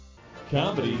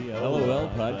Comedy LOL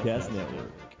Podcast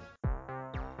Network.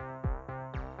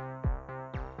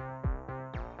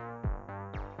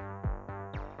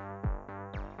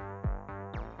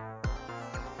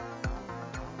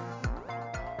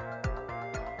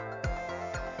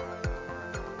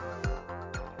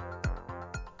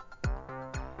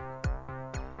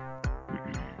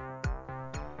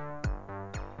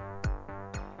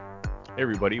 Hey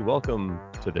everybody, welcome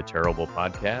to the Terrible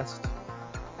Podcast.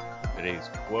 Today's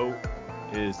quote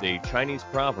is a Chinese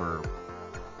proverb.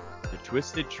 The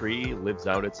twisted tree lives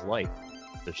out its life.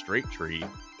 The straight tree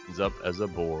is up as a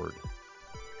board.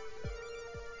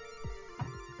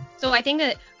 So I think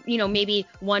that, maybe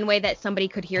one way that somebody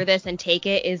could hear this and take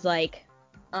it is like,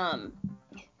 don't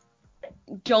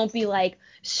be like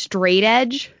straight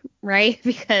edge, right?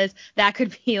 Because that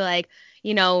could be like,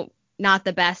 not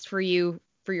the best for you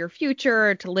for your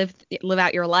future, to live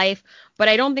out your life. But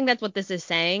I don't think that's what this is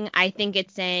saying. I think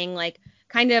it's saying like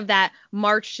kind of that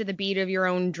march to the beat of your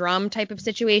own drum type of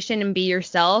situation and be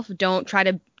yourself. Don't try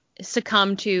to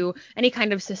succumb to any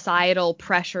kind of societal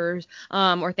pressures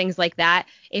or things like that.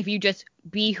 If you just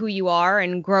be who you are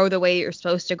and grow the way you're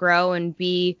supposed to grow and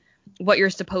be what you're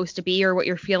supposed to be or what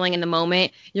you're feeling in the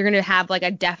moment, you're going to have like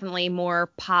a definitely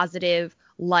more positive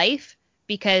life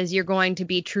because you're going to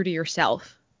be true to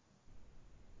yourself.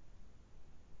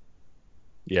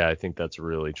 Yeah, I think that's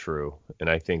really true. And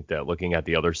I think that looking at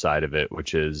the other side of it,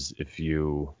 which is if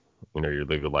you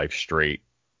live your life straight,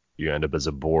 you end up as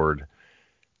a board.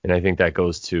 And I think that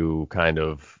goes to kind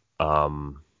of,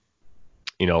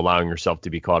 allowing yourself to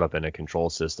be caught up in a control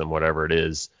system, whatever it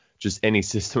is, just any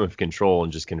system of control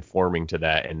and just conforming to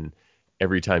that. And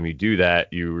every time you do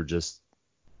that, you're just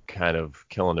kind of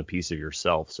killing a piece of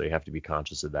yourself. So you have to be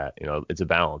conscious of that. It's a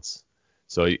balance.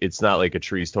 So it's not like a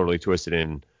tree's totally twisted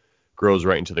and grows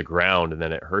right into the ground and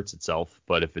then it hurts itself.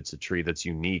 But if it's a tree that's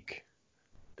unique,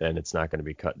 then it's not going to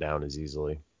be cut down as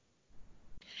easily.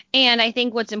 And I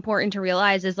think what's important to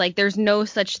realize is like there's no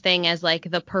such thing as like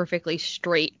the perfectly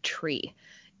straight tree.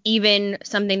 Even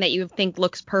something that you think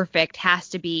looks perfect has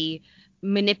to be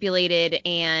manipulated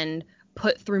and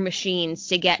put through machines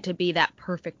to get to be that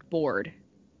perfect board.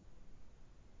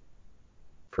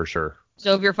 For sure.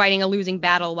 So if you're fighting a losing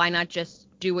battle, why not just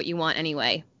do what you want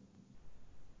anyway?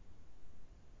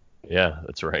 Yeah,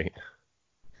 that's right.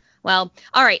 Well,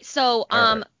 all right. So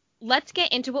let's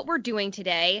get into what we're doing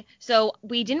today. So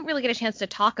we didn't really get a chance to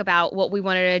talk about what we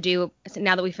wanted to do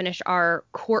now that we finished our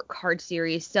court card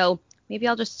series. So maybe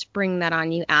I'll just spring that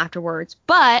on you afterwards.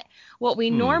 But what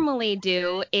we normally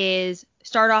do is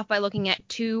start off by looking at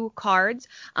two cards,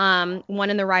 one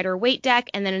in the Rider-Waite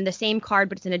deck and then in the same card,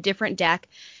 but it's in a different deck.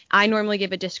 I normally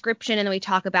give a description and then we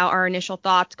talk about our initial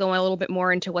thoughts, going a little bit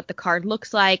more into what the card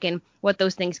looks like and what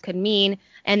those things could mean,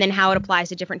 and then how it applies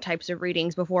to different types of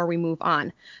readings before we move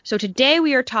on. So today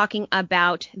we are talking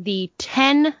about the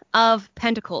 10 of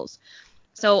Pentacles.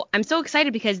 So I'm so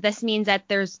excited because this means that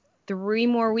there's 4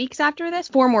 more weeks after this,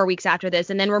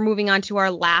 and then we're moving on to our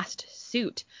last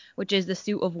suit, which is the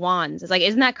Suit of Wands. It's like,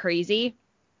 isn't that crazy?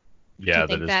 Yeah,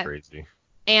 that is crazy.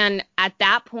 And at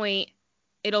that point,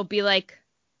 it'll be like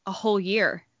a whole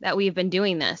year that we've been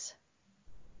doing this.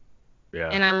 Yeah.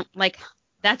 And I'm like,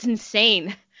 that's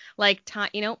insane. Like, time,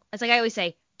 it's like I always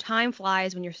say, time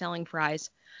flies when you're selling fries.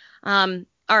 All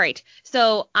right.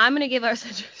 So I'm going to give us a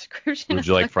description. Would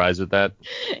you like fries with that?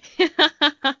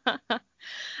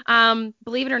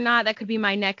 Believe it or not, that could be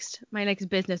my next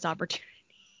business opportunity.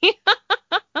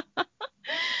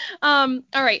 All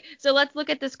right. So let's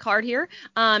look at this card here.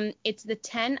 It's the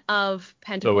 10 of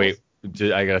Pentacles. So wait,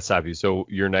 I got to stop you. So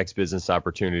your next business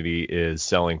opportunity is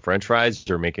selling French fries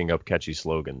or making up catchy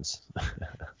slogans?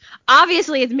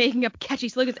 Obviously, it's making up catchy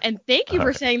slogans. And thank you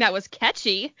for saying that was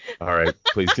catchy. All right.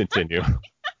 Please continue.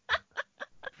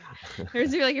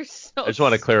 You're so... I just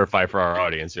want to clarify for our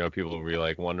audience. People will be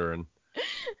like wondering.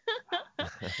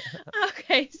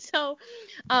 Okay, so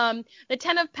the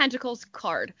 10 of Pentacles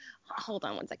card. Hold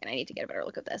on one second. I need to get a better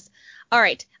look at this. All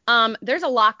right. There's a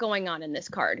lot going on in this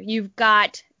card. You've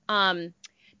got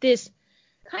this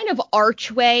kind of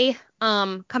archway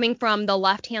coming from the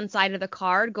left-hand side of the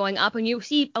card going up, and you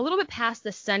see a little bit past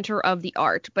the center of the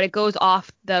arch, but it goes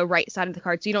off the right side of the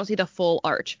card, so you don't see the full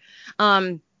arch.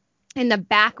 In the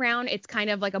background, it's kind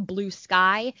of like a blue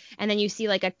sky, and then you see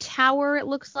like a tower, it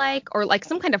looks like, or like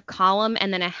some kind of column,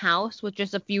 and then a house with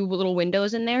just a few little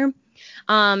windows in there.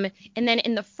 And then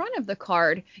in the front of the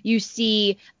card, you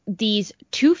see these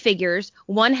two figures.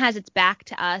 One has its back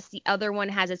to us. The other one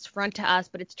has its front to us,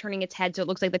 but it's turning its head, so it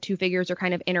looks like the two figures are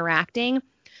kind of interacting.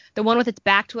 The one with its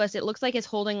back to us, it looks like it's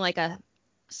holding like a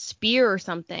spear or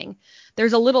something.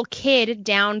 There's a little kid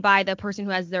down by the person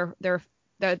who has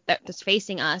that's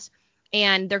facing us,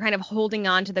 and they're kind of holding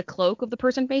on to the cloak of the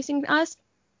person facing us.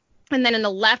 And then in the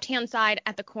left-hand side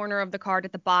at the corner of the card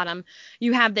at the bottom,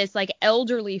 you have this like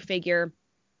elderly figure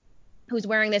who's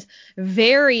wearing this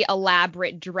very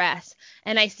elaborate dress.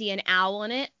 And I see an owl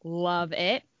in it. Love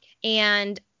it.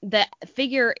 And the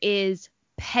figure is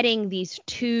petting these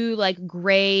two like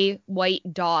gray white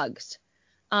dogs.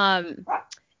 And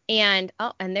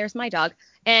there's my dog.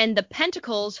 And the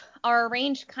pentacles are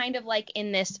arranged kind of like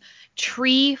in this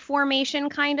tree formation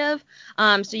kind of.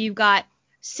 So you've got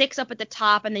 6 up at the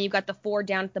top, and then you've got the 4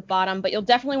 down at the bottom. But you'll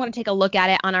definitely want to take a look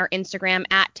at it on our Instagram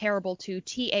at Tarotbull2,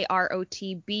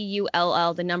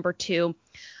 TAROTBULL, the number 2.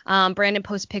 Brandon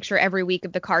posts a picture every week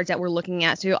of the cards that we're looking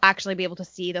at, so you'll actually be able to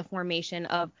see the formation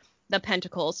of the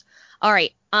pentacles. All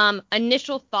right.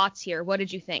 Initial thoughts here. What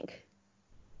did you think?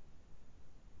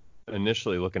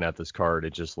 Initially looking at this card,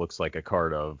 it just looks like a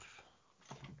card of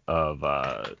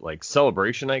like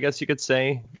celebration, I guess you could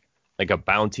say. Like a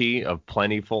bounty of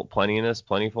plentiful. I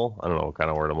don't know what kind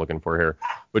of word I'm looking for here,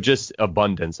 but just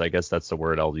abundance. I guess that's the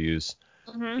word I'll use.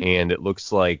 Mm-hmm. And it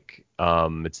looks like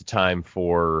it's a time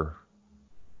for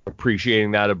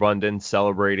appreciating that abundance,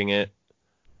 celebrating it.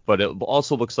 But it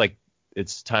also looks like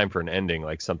it's time for an ending,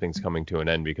 like something's coming to an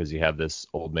end, because you have this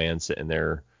old man sitting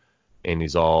there, and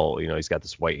he's all, he's got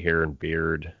this white hair and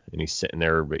beard, and he's sitting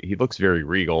there, but he looks very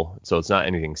regal. So it's not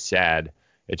anything sad.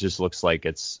 It just looks like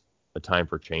it's a time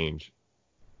for change.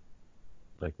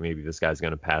 Like maybe this guy's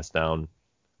going to pass down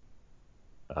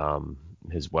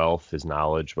his wealth, his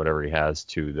knowledge, whatever he has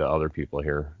to the other people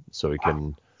here, so he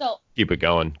can keep it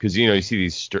going. Because, you see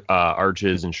these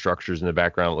arches and structures in the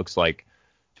background. It looks like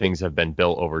things have been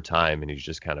built over time, and he's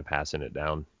just kind of passing it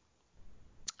down.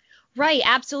 Right,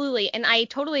 absolutely. And I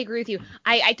totally agree with you.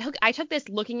 I took this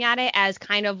looking at it as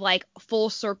kind of like full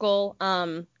circle,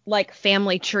 like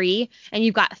family tree, and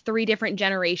you've got 3 different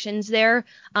generations there.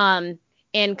 And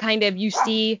kind of you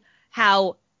see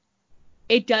how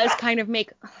it does kind of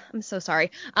make, I'm so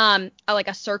sorry, like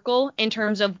a circle in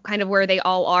terms of kind of where they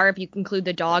all are, if you include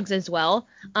the dogs as well.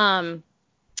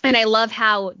 And I love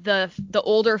how the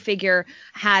older figure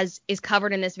is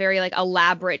covered in this very like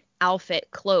elaborate outfit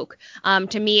cloak.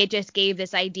 To me, it just gave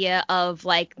this idea of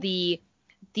like the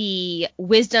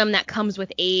wisdom that comes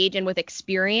with age and with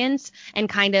experience, and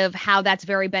kind of how that's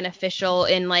very beneficial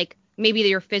in like maybe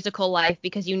your physical life,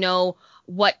 because you know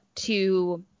what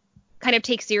to kind of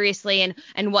take seriously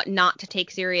and what not to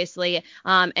take seriously,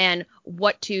 and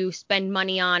what to spend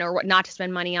money on or what not to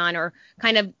spend money on, or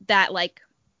kind of that like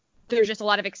there's just a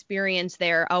lot of experience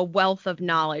there, a wealth of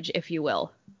knowledge, if you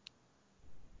will.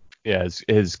 Yeah,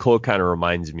 his cloak kind of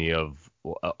reminds me of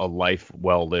a life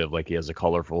well lived. Like he has a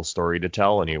colorful story to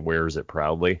tell, and he wears it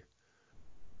proudly.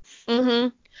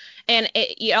 Mm-hmm. And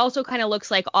it also kind of looks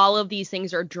like all of these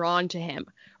things are drawn to him,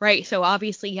 right? So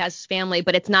obviously he has his family,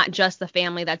 but it's not just the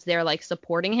family that's there like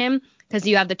supporting him, because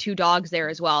you have the 2 dogs there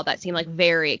as well that seem like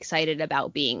very excited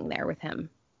about being there with him.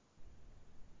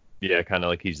 Yeah, kind of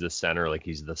like he's the center, like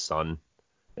he's the sun,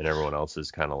 and everyone else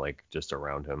is kind of like just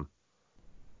around him.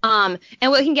 And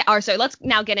we can so let's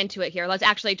now get into it here. Let's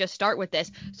actually just start with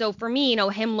this. So for me,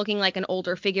 him looking like an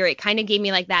older figure, it kind of gave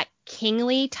me like that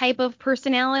kingly type of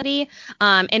personality.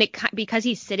 And because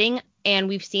he's sitting, and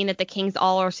we've seen that the kings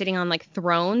all are sitting on like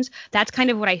thrones, that's kind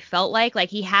of what I felt like. Like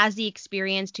he has the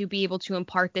experience to be able to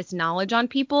impart this knowledge on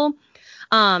people.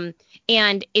 And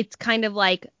it's kind of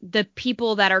like the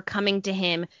people that are coming to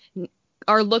him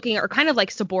are kind of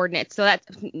like subordinates. So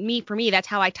for me, that's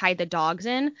how I tied the dogs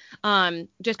in.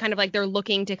 Just kind of like they're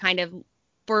looking to kind of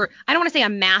I don't want to say a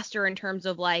master in terms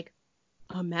of like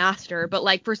a master, but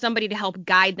like for somebody to help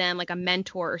guide them, like a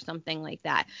mentor or something like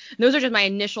that. And those are just my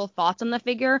initial thoughts on the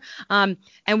figure. And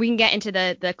we can get into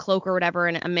the cloak or whatever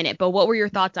in a minute. But what were your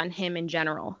thoughts on him in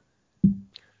general?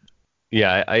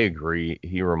 Yeah, I agree.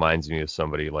 He reminds me of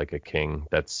somebody like a king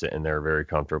that's sitting there very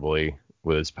comfortably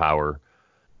with his power.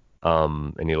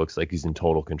 And he looks like he's in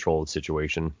total control of the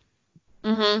situation.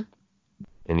 Mm-hmm.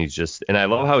 And I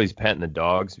love how he's petting the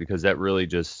dogs, because that really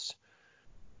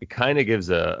it kind of gives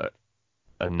a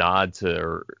nod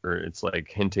to, or it's like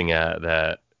hinting at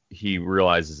that he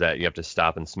realizes that you have to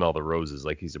stop and smell the roses.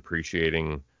 Like he's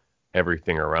appreciating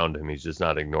everything around him. He's just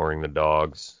not ignoring the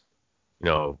dogs,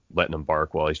 letting them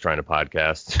bark while he's trying to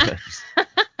podcast.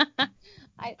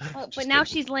 But now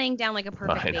she's laying down like a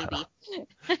perfect baby.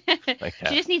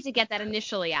 She just needs to get that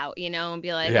initially out, and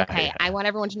be like, okay, I want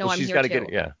everyone to know I'm here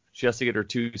too. She has to get her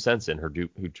 2 cents in, her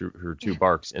 2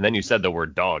 barks. And then you said the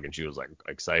word dog, and she was like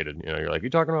excited. You're like, you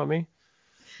talking about me?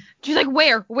 She's like,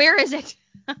 where is it?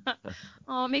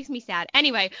 Oh, it makes me sad.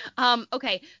 Anyway,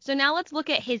 okay, so now let's look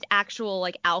at his actual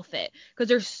like outfit, because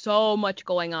there's so much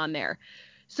going on there.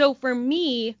 So for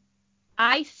me,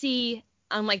 I see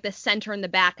on like the center and the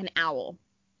back an owl.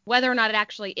 Whether or not it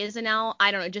actually is an owl,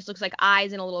 I don't know. It just looks like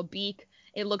eyes and a little beak.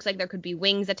 It looks like there could be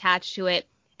wings attached to it.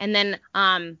 And then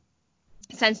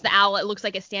since the owl, it looks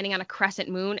like it's standing on a crescent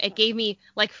moon. It gave me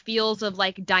like feels of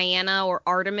like Diana or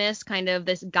Artemis, kind of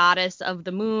this goddess of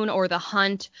the moon or the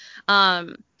hunt.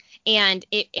 And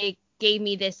it gave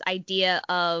me this idea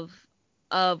of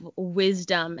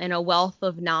wisdom and a wealth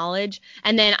of knowledge.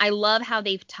 And then I love how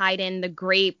they've tied in the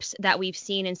grapes that we've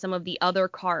seen in some of the other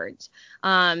cards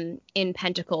in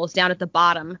Pentacles down at the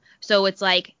bottom. So it's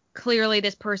like clearly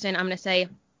this person, I'm going to say,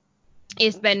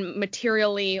 has been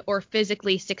materially or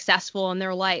physically successful in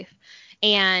their life,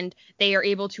 and they are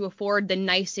able to afford the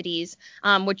niceties,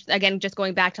 which again, just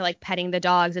going back to like petting the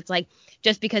dogs, it's like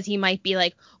just because he might be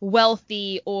like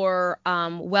wealthy or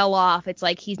well off, it's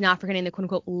like he's not forgetting the quote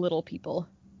unquote little people.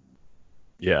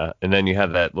 Yeah, and then you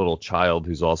have that little child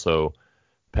who's also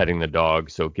petting the dog,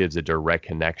 so it gives a direct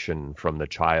connection from the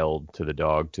child to the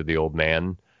dog to the old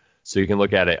man. So you can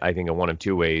look at it, I think, in one of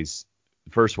two ways.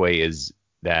 The first way is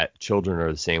that children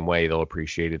are the same way. They'll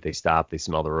appreciate it. They stop, they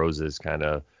smell the roses kind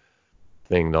of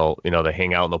thing. They'll, they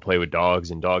hang out and they'll play with dogs,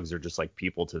 and dogs are just like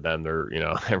people to them. They're,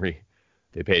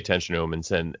 they pay attention to them,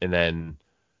 and then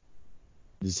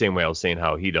the same way I was saying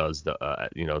how he does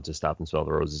to stop and smell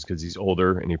the roses because he's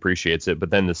older and he appreciates it. But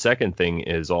then the second thing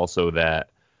is also that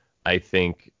I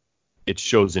think it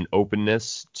shows an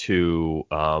openness to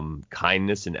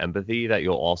kindness and empathy that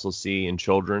you'll also see in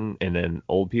children and then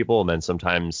old people. And then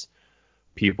sometimes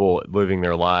people living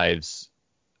their lives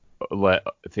let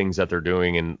things that they're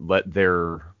doing and let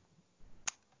their,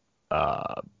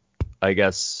 I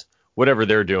guess, whatever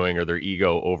they're doing or their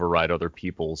ego override other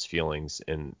people's feelings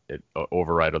and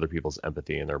override other people's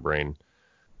empathy in their brain.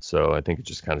 So I think it's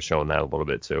just kind of showing that a little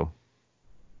bit too.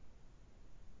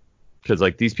 Because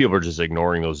like these people are just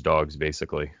ignoring those dogs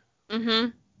basically. Mm-hmm.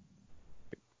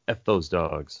 F those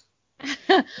dogs.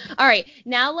 All right,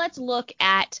 now let's look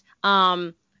at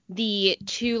the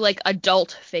two like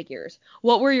adult figures.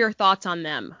 What were your thoughts on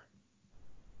them?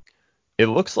 It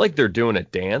looks like they're doing a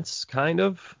dance kind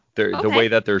of. The way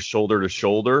that they're shoulder to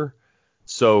shoulder.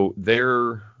 So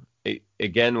they're,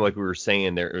 again, like we were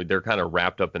saying, they're kind of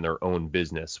wrapped up in their own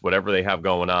business. Whatever they have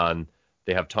going on,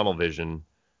 they have tunnel vision.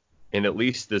 And at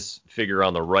least this figure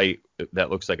on the right that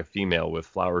looks like a female with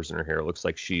flowers in her hair, looks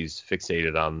like she's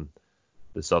fixated on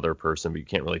this other person, but you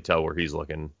can't really tell where he's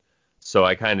looking. So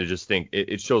I kind of just think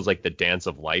it shows like the dance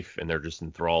of life, and they're just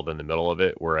enthralled in the middle of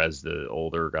it, whereas the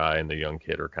older guy and the young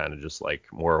kid are kind of just like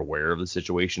more aware of the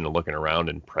situation and looking around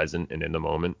and present and in the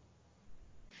moment.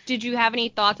 Did you have any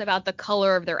thoughts about the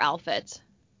color of their outfits?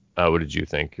 What did you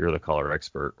think? You're the color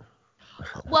expert.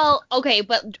 Well, okay,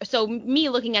 but so me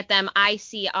looking at them, I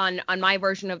see on my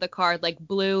version of the card like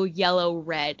blue, yellow,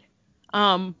 red.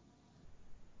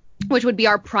 Which would be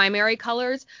our primary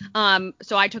colors.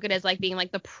 So I took it as like being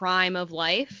like the prime of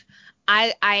life.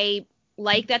 I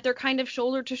like that they're kind of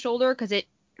shoulder to shoulder because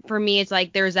for me, it's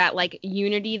like there's that like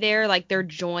unity there, like they're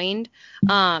joined,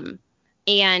 and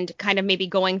kind of maybe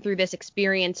going through this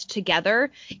experience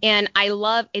together. And I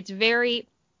love, it's very,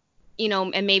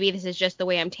 and maybe this is just the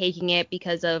way I'm taking it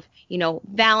because of,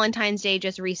 Valentine's Day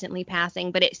just recently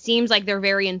passing, but it seems like they're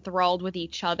very enthralled with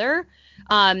each other,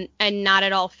 and not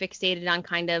at all fixated on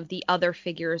kind of the other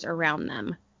figures around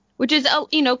them, which is,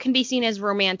 can be seen as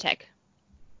romantic,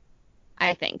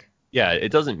 I think. Yeah,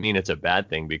 it doesn't mean it's a bad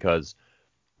thing, because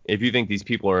if you think these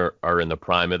people are in the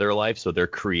prime of their life, so they're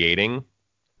creating.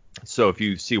 So if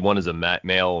you see one as a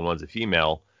male and one's a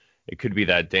female, it could be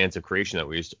that dance of creation that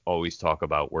we always talk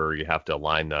about, where you have to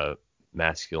align the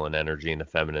masculine energy and the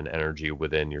feminine energy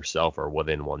within yourself or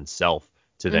within oneself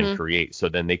to then create. So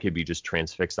then they could be just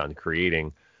transfixed on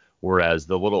creating, whereas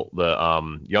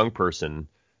the young person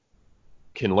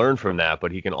can learn from that,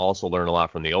 but he can also learn a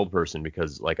lot from the old person,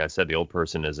 because like I said, the old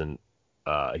person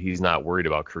he's not worried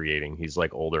about creating. He's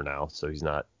like older now, so he's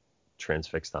not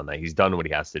transfixed on that. He's done what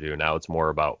he has to do. Now it's more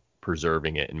about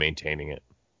preserving it and maintaining it.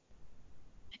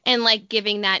 And like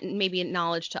giving that maybe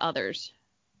knowledge to others.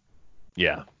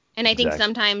 Yeah. And I think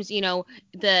sometimes,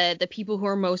 the people who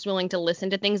are most willing to listen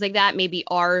to things like that maybe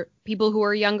are people who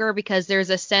are younger, because there's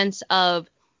a sense of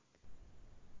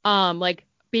like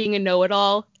being a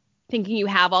know-it-all, thinking you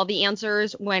have all the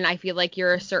answers when I feel like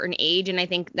you're a certain age. And I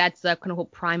think that's the kind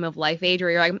of prime of life age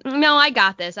where you're like, no, I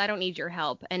got this. I don't need your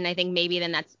help. And I think maybe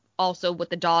then that's also what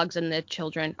the dogs and the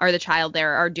children or the child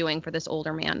there are doing for this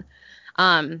older man.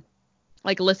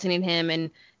 Like listening to him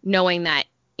and knowing that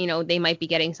they might be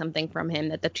getting something from him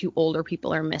that the two older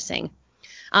people are missing.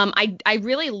 I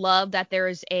really love that there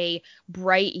is a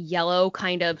bright yellow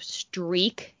kind of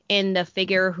streak in the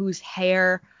figure whose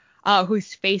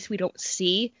face we don't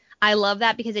see. I love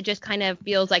that because it just kind of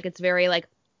feels like it's very like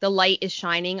the light is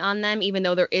shining on them, even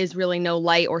though there is really no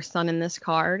light or sun in this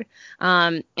card.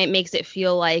 It makes it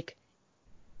feel like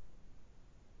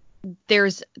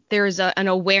there's an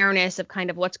awareness of kind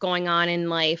of what's going on in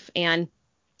life and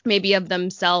maybe of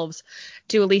themselves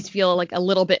to at least feel like a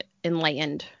little bit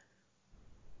enlightened.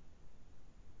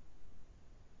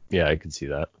 Yeah, I could see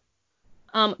that.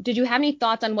 Did you have any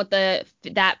thoughts on what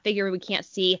that figure we can't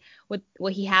see,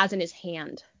 what he has in his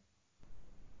hand?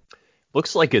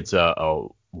 Looks like it's a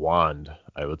wand,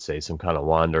 I would say, some kind of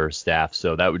wand or staff.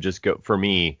 So that would just go, for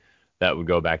me, that would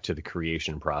go back to the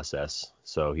creation process.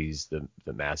 So he's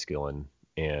the masculine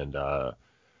and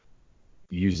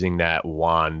using that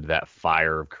wand, that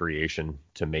fire of creation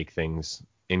to make things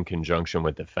in conjunction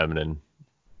with the feminine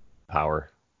power.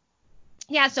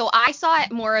 Yeah, so I saw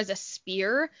it more as a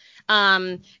spear,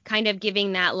 kind of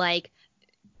giving that like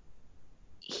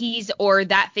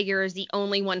that figure is the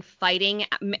only one fighting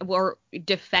or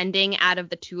defending out of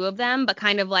the two of them, but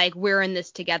kind of like we're in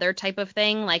this together type of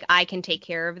thing. Like I can take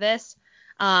care of this,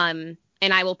 and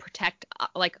I will protect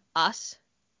like us.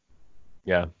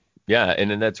 Yeah, and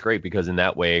then that's great because in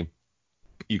that way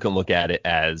you can look at it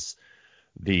as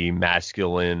the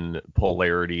masculine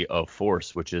polarity of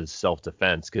force, which is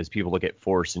self-defense, because people look at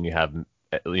force and you have,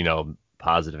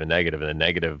 positive and negative, and the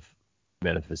negative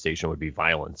manifestation would be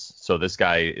violence. So this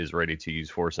guy is ready to use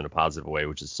force in a positive way,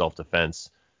 which is self-defense,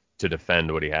 to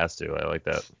defend what he has to. I like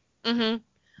that. Mm-hmm.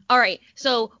 All right.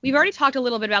 So we've already talked a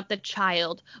little bit about the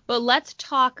child, but let's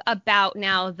talk about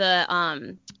now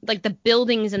the like the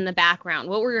buildings in the background.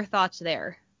 What were your thoughts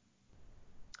there?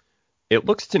 It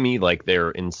looks to me like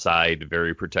they're inside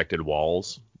very protected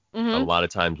walls. Mm-hmm. A lot of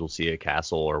times we'll see a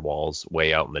castle or walls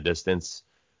way out in the distance,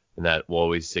 and that will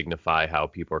always signify how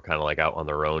people are kind of like out on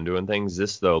their own doing things.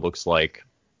 This, though, looks like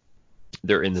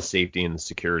they're in the safety and the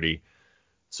security.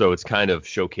 So it's kind of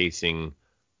showcasing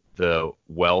the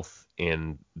wealth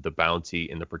and the bounty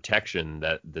and the protection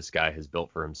that this guy has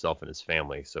built for himself and his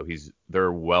family. So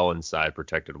they're well inside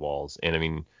protected walls. And I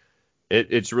mean,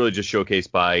 it's really just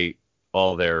showcased by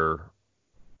all their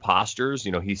postures.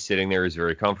 He's sitting there, he's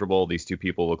very comfortable. These two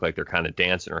people look like they're kind of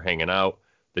dancing or hanging out.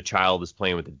 The child is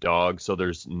playing with the dog, so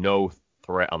there's no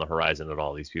threat on the horizon at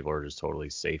all. These people are just totally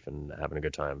safe and having a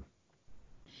good time.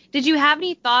 Did you have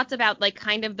any thoughts about like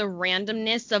kind of the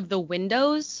randomness of the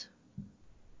windows?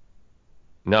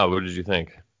 No, what did you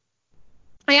think?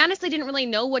 I honestly didn't really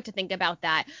know what to think about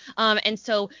that. And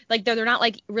so like they're not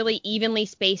like really evenly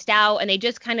spaced out, and they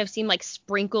just kind of seem like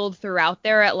sprinkled throughout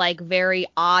there at like very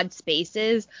odd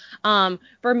spaces.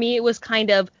 For me, it was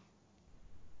kind of,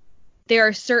 there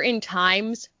are certain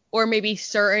times or maybe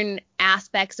certain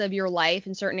aspects of your life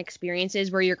and certain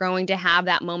experiences where you're going to have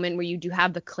that moment where you do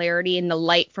have the clarity and the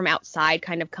light from outside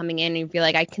kind of coming in and you feel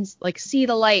like I can like see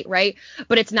the light, right?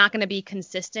 But it's not going to be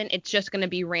consistent. It's just going to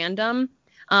be random.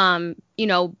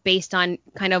 Based on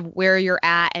kind of where you're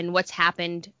at and what's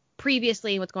happened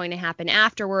previously, what's going to happen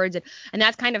afterwards. And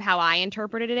that's kind of how I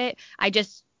interpreted it. I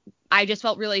just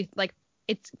felt really like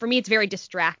for me, it's very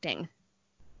distracting.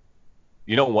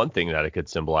 One thing that it could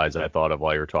symbolize that I thought of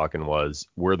while you were talking was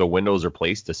where the windows are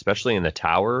placed, especially in the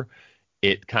tower.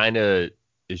 It kind of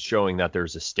is showing that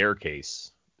there's a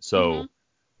staircase. So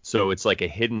it's like a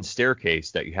hidden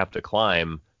staircase that you have to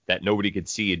climb that nobody could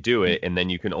see you do it. And then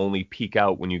you can only peek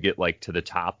out when you get like to the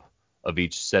top of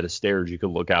each set of stairs. You can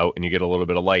look out and you get a little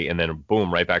bit of light and then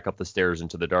boom, right back up the stairs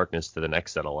into the darkness to the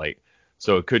next set of light.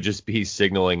 So it could just be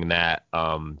signaling that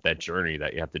that journey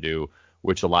that you have to do,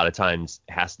 which a lot of times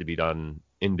has to be done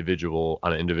on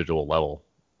an individual level,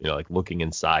 like looking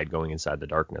inside, going inside the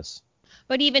darkness.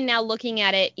 But even now looking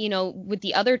at it, with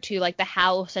the other two, like the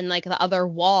house and like the other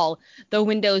wall, the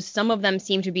windows, some of them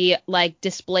seem to be like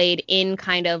displayed in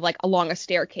kind of like along a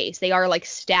staircase. They are like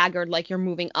staggered, like you're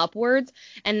moving upwards.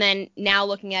 And then now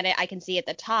looking at it, I can see at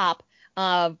the top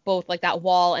of both like that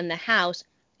wall and the house,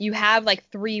 you have like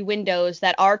 3 windows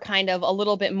that are kind of a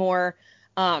little bit more,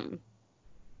 it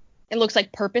looks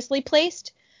like purposely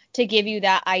placed to give you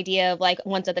that idea of like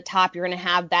once at the top, you're going to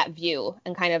have that view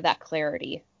and kind of that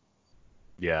clarity.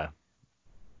 Yeah.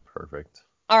 Perfect.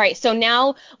 All right, so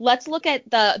now let's look at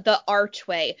the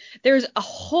archway. There's a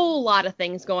whole lot of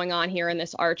things going on here in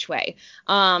this archway.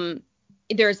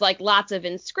 There's like lots of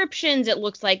inscriptions. It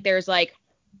looks like there's like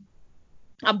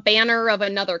a banner of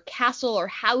another castle or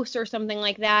house or something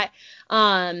like that.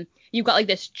 You've got like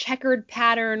this checkered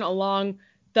pattern along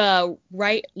the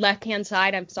left-hand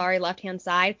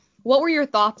side. What were your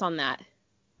thoughts on that?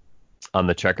 On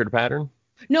the checkered pattern?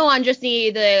 No, on just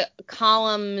the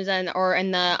columns and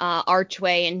the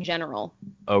archway in general.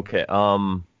 Okay.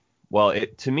 Well,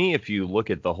 to me, if you look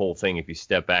at the whole thing, if you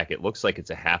step back, it looks like it's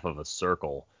a half of a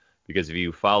circle. Because if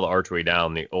you follow the archway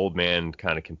down, the old man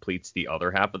kind of completes the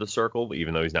other half of the circle,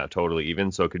 even though he's not totally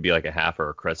even. So it could be like a half or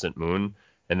a crescent moon.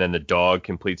 And then the dog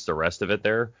completes the rest of it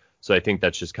there. So I think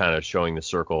that's just kind of showing the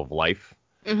circle of life.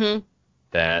 Mm-hmm.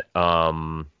 That,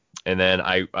 and then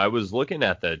I was looking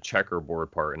at the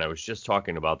checkerboard part, and I was just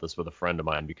talking about this with a friend of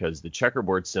mine, because the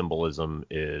checkerboard symbolism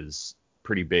is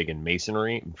pretty big in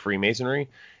masonry, Freemasonry.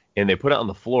 And they put it on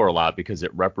the floor a lot because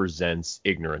it represents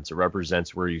ignorance. It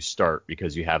represents where you start,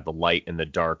 because you have the light and the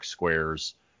dark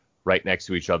squares right next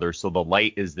to each other. So the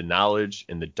light is the knowledge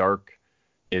and the dark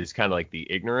is kind of like the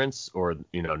ignorance, or,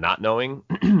 not knowing.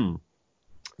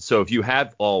 So if you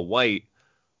have all white,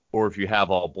 or if you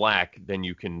have all black, then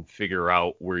you can figure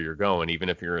out where you're going. Even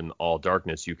if you're in all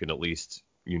darkness, you can at least,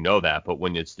 that. But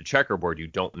when it's the checkerboard, you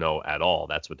don't know at all.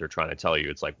 That's what they're trying to tell you.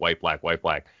 It's like white, black, white,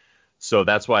 black. So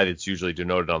that's why it's usually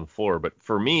denoted on the floor. But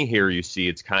for me here, you see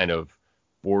it's kind of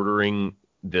bordering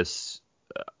this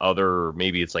other,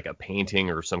 maybe it's like a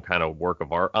painting or some kind of work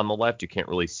of art on the left. You can't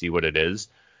really see what it is.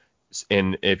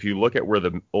 And if you look at where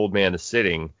the old man is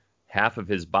sitting, half of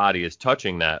his body is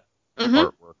touching that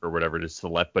artwork or whatever it is to the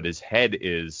left, but his head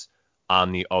is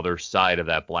on the other side of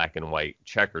that black and white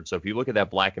checkered. So if you look at that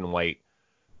black and white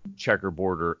checker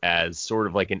border as sort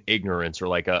of like an ignorance, or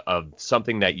like a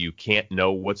something that you can't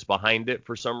know what's behind it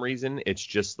for some reason, it's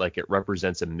just like it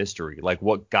represents a mystery, like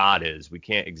what God is. We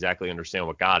can't exactly understand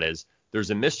what God is. There's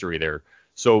a mystery there.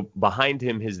 So behind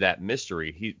him is that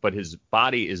mystery. But his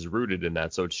body is rooted in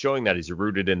that. So it's showing that he's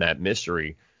rooted in that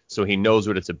mystery. So he knows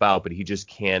what it's about, but he just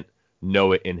can't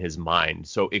know it in his mind.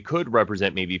 So it could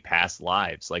represent maybe past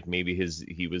lives, like maybe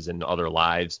he was in other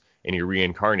lives and he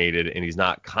reincarnated and he's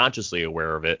not consciously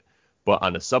aware of it, but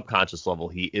on a subconscious level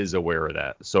he is aware of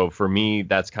that. So for me,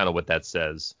 that's kind of what that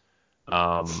says.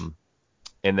 And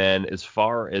then as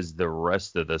far as the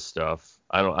rest of the stuff,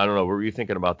 I don't know, what were you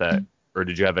thinking about that, or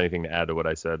did you have anything to add to what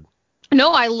I said?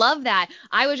 No, I love that.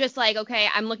 I was just like, okay,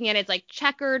 I'm looking at it, it's like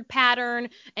checkered pattern,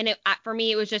 and for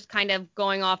me it was just kind of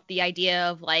going off the idea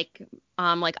of like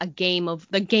the game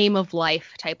of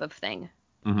life type of thing.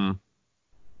 Mm-hmm.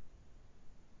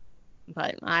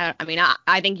 But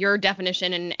I think your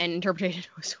definition and interpretation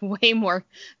was way more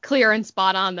clear and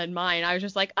spot on than mine. I was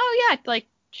just like, oh yeah, like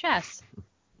chess.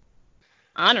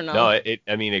 I don't know. No,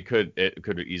 it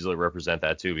could easily represent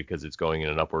that too, because it's going in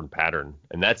an upward pattern,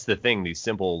 and that's the thing. These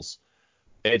symbols,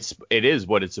 it is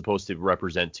what it's supposed to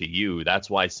represent to you. That's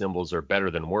why symbols are better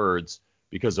than words,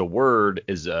 because a word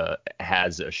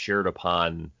has a shared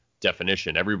upon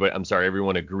definition.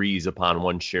 Everyone agrees upon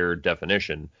one shared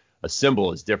definition. A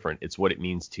symbol is different. It's what it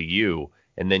means to you,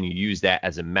 and then you use that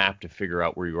as a map to figure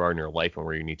out where you are in your life and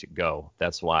where you need to go.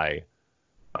 That's why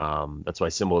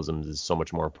symbolism is so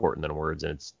much more important than words,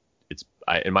 and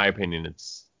in my opinion,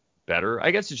 it's better.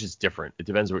 I guess it's just different. It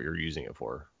depends what you're using it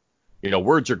for.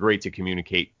 Words are great to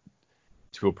communicate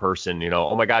to a person,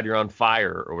 oh my God, you're on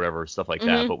fire or whatever, stuff like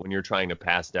that. But when you're trying to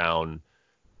pass down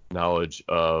knowledge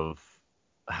of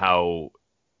how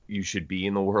you should be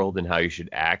in the world and how you should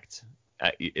act,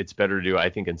 it's better to do,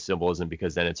 I think, in symbolism,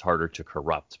 because then it's harder to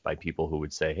corrupt by people who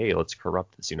would say, hey, let's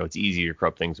corrupt this. It's easy to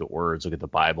corrupt things with words. Look at the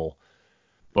Bible.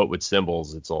 But with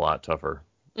symbols, it's a lot tougher.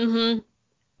 Mm-hmm.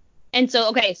 And so,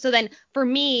 okay, so then for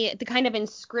me, the kind of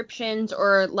inscriptions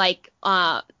or like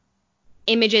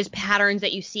images, patterns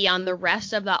that you see on the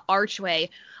rest of the archway,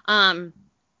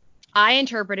 I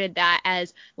interpreted that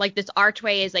as like this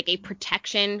archway is like a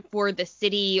protection for the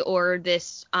city or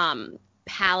this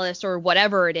palace or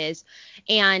whatever it is.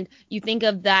 And you think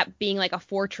of that being like a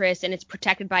fortress and it's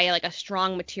protected by like a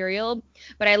strong material.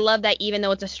 But I love that even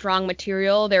though it's a strong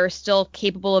material, they're still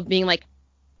capable of being like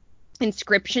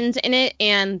inscriptions in it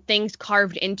and things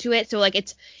carved into it. So like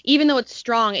it's, even though it's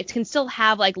strong, it can still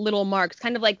have like little marks,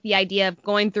 kind of like the idea of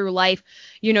going through life,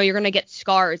 you're going to get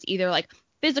scars, either like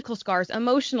physical scars,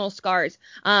 emotional scars.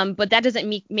 But that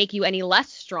doesn't make you any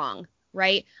less strong,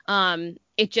 right?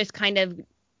 It just kind of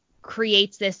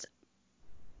creates this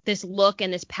look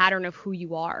and this pattern of who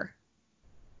you are.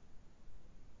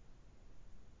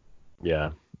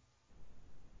 Yeah.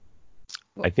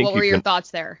 What were your thoughts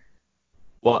there?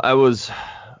 Well, I was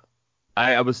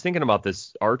thinking about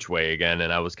this archway again,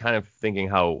 and I was kind of thinking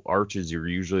how arches are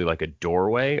usually like a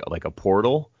doorway, like a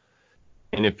portal.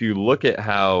 And if you look at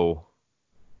how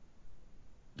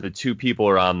the two people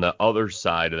are on the other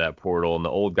side of that portal, and the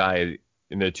old guy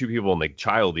and the two people and the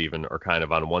child even are kind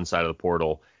of on one side of the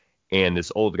portal, and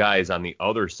this old guy is on the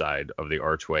other side of the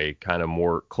archway, kind of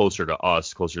more closer to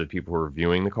us, closer to the people who are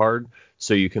viewing the card.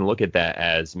 So you can look at that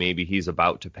as maybe he's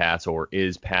about to pass or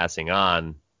is passing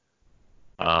on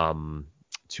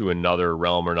to another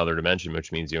realm or another dimension,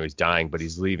 which means, he's dying, but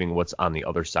he's leaving what's on the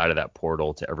other side of that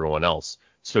portal to everyone else.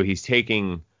 So he's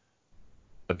taking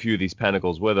a few of these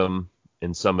pentacles with him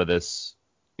and some of this,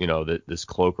 this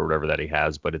cloak or whatever that he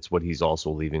has, but it's what he's also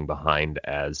leaving behind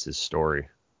as his story.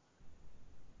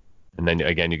 And then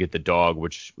again, you get the dog,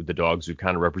 which the dogs would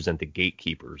kind of represent the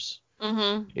gatekeepers.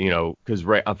 Mm-hmm. Because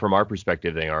right from our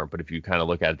perspective, they aren't. But if you kind of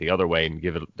look at it the other way and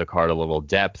give the card a little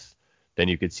depth, then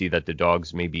you could see that the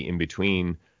dogs may be in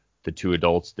between the two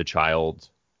adults, the child,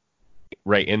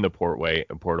 right in the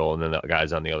portal, and then the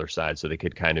guys on the other side. So they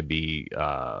could kind of be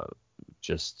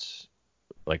just,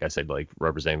 like I said, like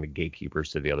representing the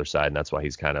gatekeepers to the other side. And that's why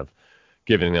he's kind of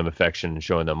giving them affection and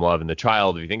showing them love. And the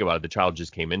child, if you think about it, the child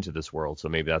just came into this world. So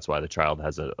maybe that's why the child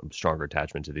has a stronger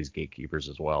attachment to these gatekeepers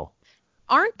as well.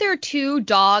 Aren't there two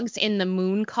dogs in the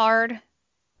moon card?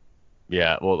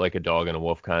 Yeah, well, like a dog and a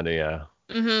wolf kind of, yeah.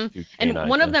 Mm-hmm. And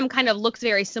one of them kind of looks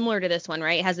very similar to this one,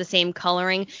 right? It has the same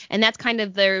coloring, and that's kind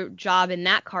of their job in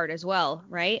that card as well,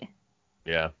 right?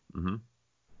 Yeah. Mm-hmm.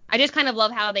 I just kind of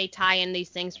love how they tie in these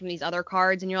things from these other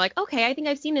cards, and you're like, okay, I think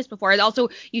I've seen this before. And also,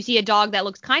 you see a dog that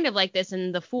looks kind of like this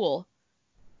in the Fool.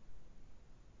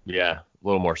 Yeah, a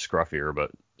little more scruffier,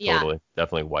 but totally,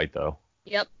 definitely white though.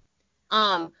 Yep.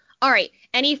 All right.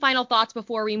 Any final thoughts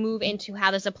before we move into how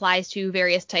this applies to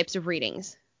various types of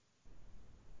readings?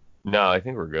 No, I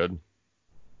think we're good.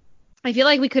 I feel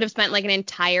like we could have spent like an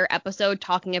entire episode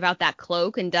talking about that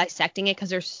cloak and dissecting it because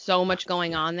there's so much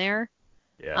going on there.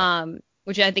 Yeah.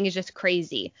 Which I think is just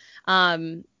crazy.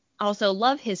 Also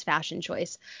love his fashion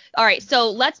choice. All right, so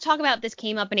let's talk about this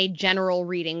came up in a general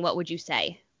reading. What would you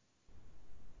say?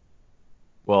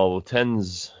 Well,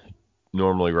 10s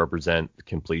normally represent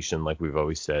completion, like we've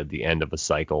always said, the end of a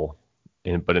cycle.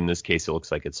 But in this case, it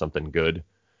looks like it's something good.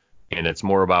 And it's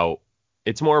more about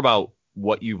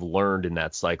what you've learned in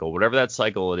that cycle. Whatever that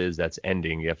cycle it is that's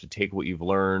ending, you have to take what you've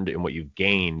learned and what you've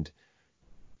gained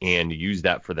and use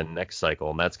that for the next cycle.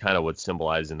 And that's kind of what's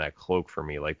symbolized in that cloak for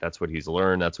me. Like, that's what he's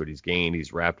learned, that's what he's gained.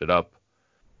 He's wrapped it up,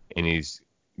 and he's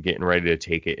getting ready to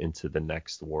take it into the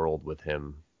next world with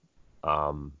him,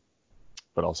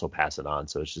 but also pass it on.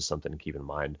 So it's just something to keep in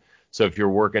mind. So if you're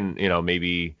working,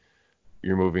 maybe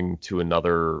you're moving to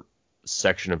another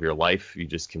section of your life, you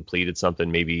just completed something,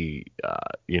 maybe I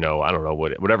don't know,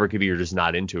 whatever it could be, you're just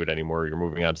not into it anymore, you're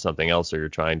moving on to something else, or you're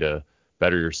trying to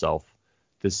better yourself.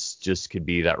 This just could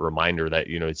be that reminder that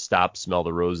stop, smell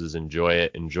the roses, enjoy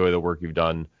it, enjoy the work you've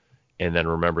done, and then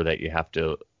remember that you have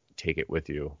to take it with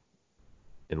you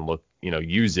and look,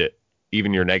 use it.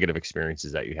 Even your negative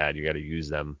experiences that you had, you got to use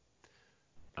them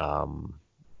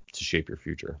to shape your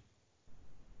future.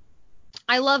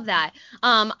 I love that.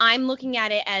 I'm looking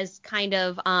at it as kind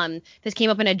of this came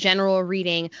up in a general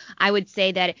reading. I would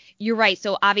say that you're right.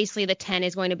 So obviously the 10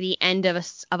 is going to be the end of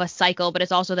a cycle, but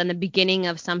it's also then the beginning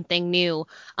of something new.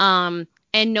 And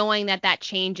knowing that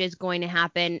change is going to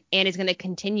happen and is going to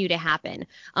continue to happen.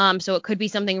 So it could be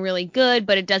something really good,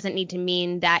 but it doesn't need to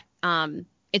mean that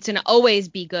it's going to always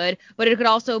be good, but it could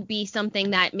also be something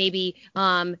that maybe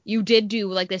you did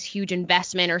do like this huge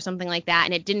investment or something like that,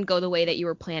 and it didn't go the way that you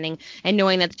were planning, and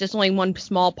knowing that's just only one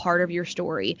small part of your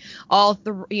story.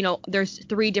 There's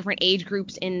 3 different age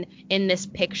groups in this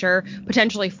picture,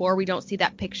 potentially 4. We don't see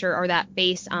that picture or that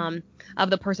face of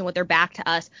the person with their back to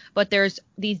us, but there's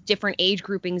these different age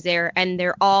groupings there, and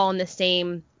they're all in the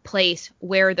same place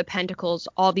where the pentacles,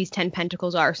 all these 10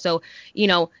 pentacles are. So,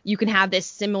 you can have this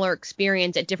similar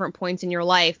experience at different points in your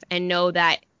life and know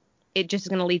that it just is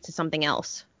going to lead to something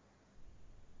else.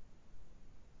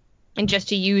 And just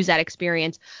to use that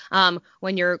experience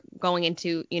when you're going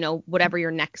into, whatever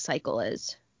your next cycle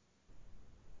is.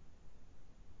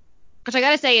 Which I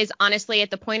got to say is honestly, at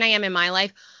the point I am in my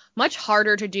life, much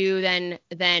harder to do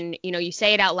than you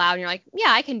say it out loud and you're like,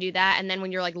 yeah, I can do that. And then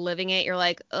when you're like living it, you're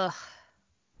like, ugh.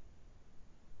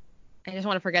 I just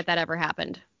want to forget that ever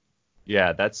happened.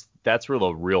 Yeah, that's where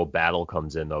the real battle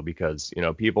comes in, though, because,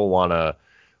 people want to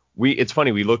it's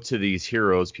funny. We look to these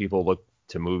heroes. People look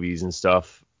to movies and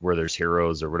stuff where there's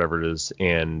heroes or whatever it is.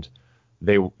 And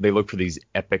they look for these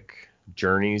epic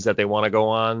journeys that they want to go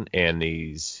on. And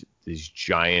these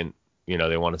giant,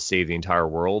 they want to save the entire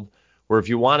world. Where if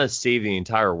you want to save the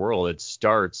entire world, it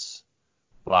starts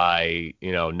by,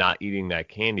 not eating that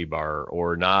candy bar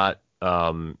or not,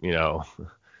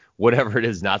 whatever it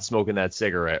is, not smoking that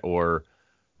cigarette or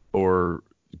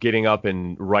getting up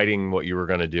and writing what you were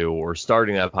going to do, or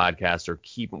starting that podcast, or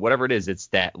whatever it is. It's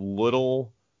that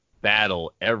little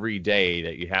battle every day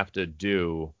that you have to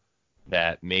do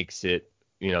that makes it,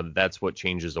 that's what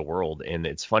changes the world. And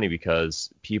it's funny because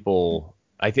people,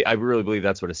 I really believe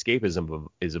that's what escapism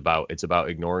is about. It's about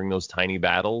ignoring those tiny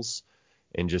battles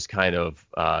and just kind of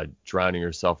drowning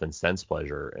yourself in sense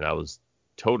pleasure. And I was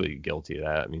totally guilty of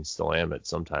that. I mean, still am it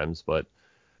sometimes, but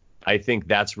I think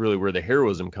that's really where the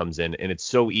heroism comes in. And it's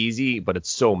so easy, but it's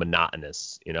so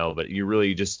monotonous, but you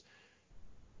really just,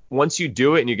 once you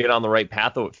do it and you get on the right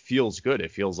path, though, it feels good.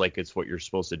 It feels like it's what you're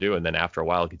supposed to do. And then after a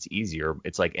while, it gets easier.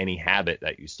 It's like any habit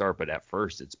that you start, but at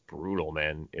first it's brutal,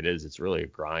 man. It is. It's really a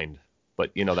grind.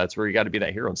 But, that's where you got to be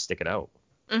that hero and stick it out.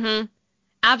 Mm-hmm.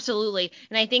 Absolutely.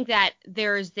 And I think that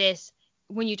there's this,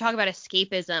 when you talk about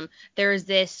escapism, there's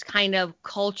this kind of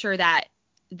culture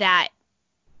that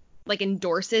like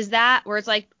endorses that, where it's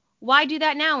like, why do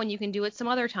that now when you can do it some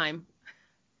other time?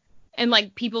 And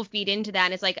like people feed into that,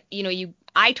 and it's like,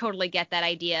 I totally get that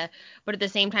idea, but at the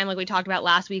same time, like we talked about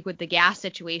last week with the gas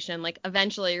situation, like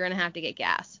eventually you're going to have to get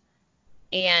gas,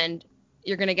 and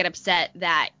you're going to get upset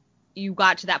that you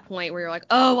got to that point where you're like,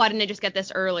 oh, why didn't I just get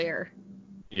this earlier?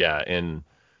 Yeah. And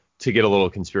to get a little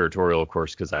conspiratorial, of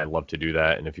course, because I love to do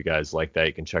that. And if you guys like that,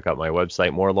 you can check out my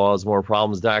website,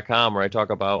 morelawsmoreproblems.com, where I talk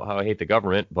about how I hate the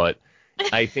government. But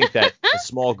I think that a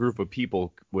small group of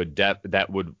people that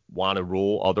would want to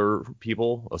rule other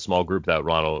people, a small group that would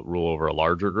want to rule over a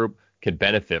larger group, could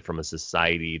benefit from a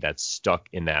society that's stuck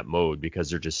in that mode, because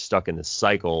they're just stuck in the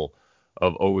cycle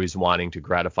of always wanting to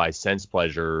gratify sense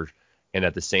pleasure. And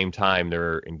at the same time,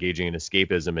 they're engaging in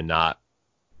escapism and not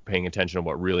paying attention to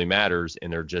what really matters.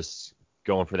 And they're just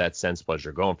going for that sense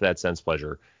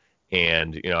pleasure.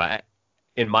 And,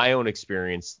 in my own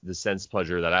experience, the sense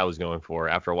pleasure that I was going for,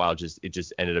 after a while, it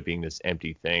just ended up being this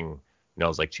empty thing. It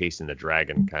was like chasing the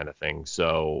dragon kind of thing.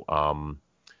 So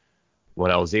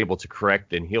when I was able to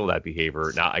correct and heal that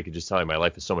behavior, now I could just tell you my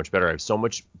life is so much better. I have so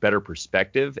much better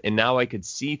perspective. And now I could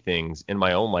see things in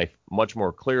my own life much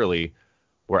more clearly,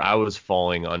 where I was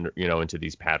falling under, into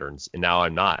these patterns. And now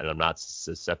I'm not, and I'm not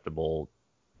susceptible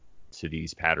to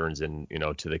these patterns and,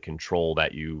 to the control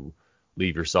that you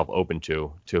leave yourself open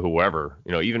to whoever.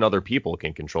 Even other people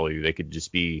can control you. They could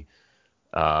just be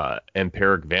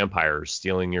empiric vampires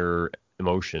stealing your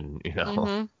emotion,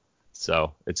 Mm-hmm.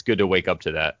 So it's good to wake up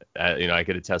to that. I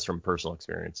could attest from personal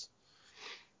experience.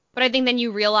 But I think then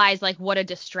you realize like what a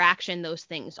distraction those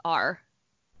things are.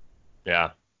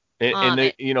 Yeah. And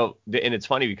it's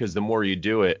funny because the more you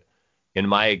do it, in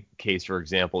my case, for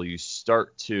example, you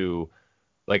start to,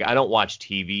 like, I don't watch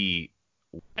TV,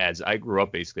 as I grew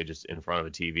up basically just in front of a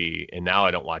TV, and now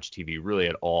I don't watch TV really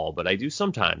at all, but I do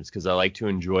sometimes because I like to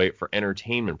enjoy it for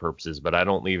entertainment purposes, but I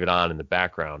don't leave it on in the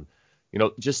background,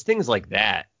 just things like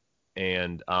that.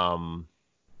 And I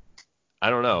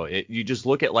don't know, you just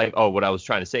look at life. Oh, what I was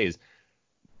trying to say is,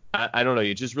 I don't know.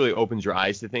 It just really opens your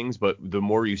eyes to things. But the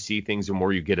more you see things, the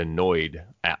more you get annoyed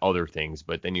at other things.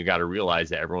 But then you got to realize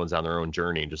that everyone's on their own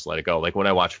journey and just let it go. Like when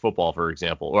I watch football, for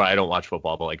example, or I don't watch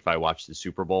football, but like if I watch the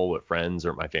Super Bowl with friends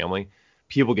or my family,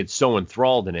 people get so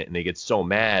enthralled in it and they get so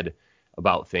mad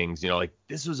about things, like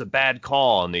this was a bad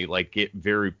call, and they like get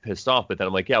very pissed off. But then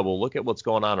I'm like, yeah, well, look at what's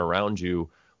going on around you.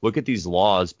 Look at these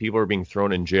laws. People are being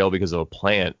thrown in jail because of a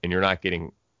plant, and you're not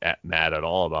getting mad at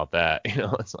all about that.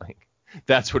 It's like,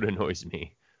 that's what annoys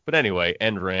me. But anyway,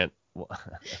 end rant.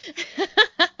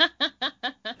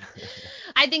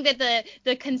 I think that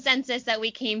the consensus that we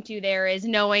came to there is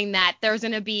knowing that there's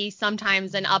going to be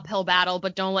sometimes an uphill battle,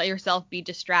 but don't let yourself be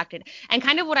distracted. And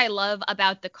kind of what I love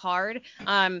about the card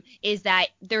is that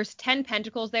there's 10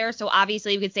 pentacles there. So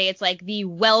obviously we could say it's like the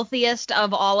wealthiest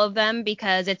of all of them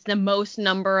because it's the most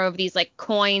number of these like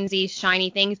coins, these shiny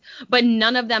things, but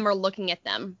none of them are looking at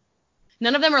them.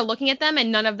 None of them are looking at them,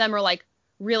 and none of them are like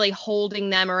really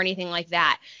holding them or anything like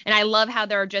that. And I love how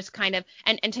they're just kind of,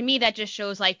 and to me that just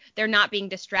shows like they're not being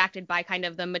distracted by kind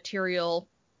of the material,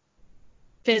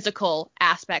 physical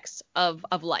aspects of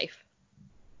life.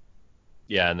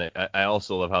 Yeah, and I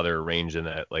also love how they're arranged in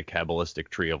that like Kabbalistic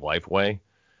tree of life way.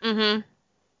 Mm-hmm.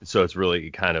 So it's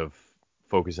really kind of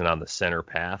focusing on the center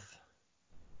path.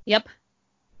 Yep.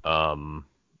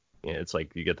 It's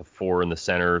like you get the 4 in the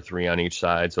center, 3 on each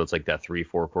side, so it's like that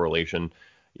 3-4 correlation.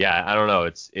 Yeah, I don't know.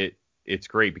 It's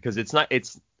great because it's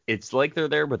like they're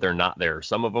there, but they're not there.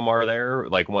 Some of them are there.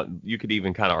 Like one, you could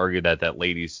even kind of argue that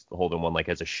lady's holding one like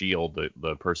as a shield,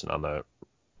 the person on the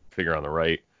figure on the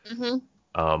right.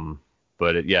 Mm-hmm.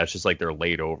 But it's just like they're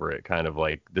laid over it, kind of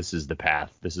like this is the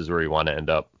path. This is where you want to end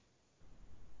up.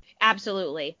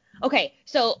 Absolutely. Okay,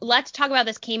 so let's talk about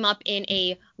this. Came up in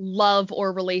a love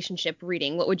or relationship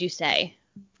reading. What would you say?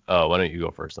 Oh, why don't you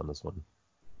go first on this one?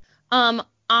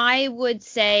 I would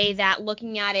say that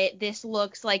looking at it, this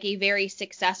looks like a very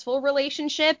successful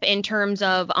relationship in terms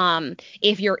of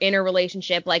if you're in a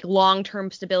relationship, like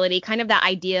long-term stability, kind of that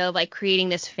idea of like creating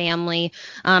this family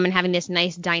and having this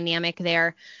nice dynamic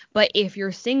there. But if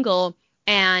you're single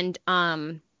and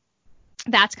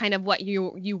that's kind of what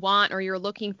you want or you're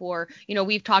looking for,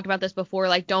 we've talked about this before,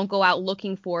 like don't go out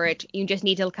looking for it. You just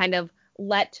need to kind of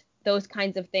let those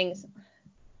kinds of things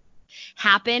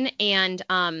happen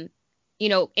and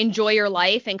enjoy your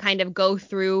life and kind of go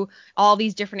through all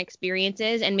these different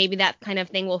experiences, and maybe that kind of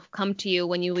thing will come to you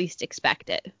when you least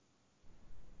expect it.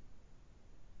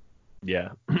 Yeah.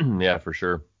 Yeah, for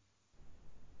sure.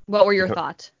 What were your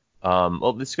thoughts?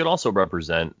 Well, this could also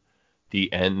represent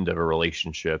the end of a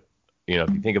relationship. If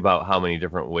you think about how many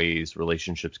different ways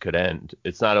relationships could end,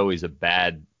 it's not always a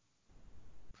bad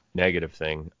negative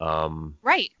thing.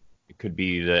 Right. It could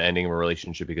be the ending of a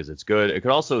relationship because it's good. It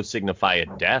could also signify a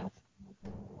death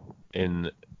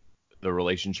in the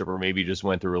relationship, or maybe just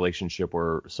went through a relationship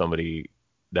where somebody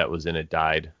that was in it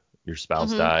died, your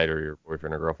spouse died, or your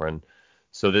boyfriend or girlfriend.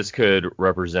 So this could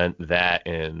represent that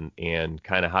and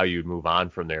kind of how you'd move on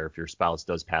from there if your spouse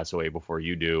does pass away before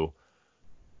you do.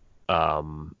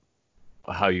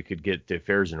 How you could get the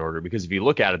affairs in order, because if you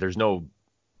look at it, there's no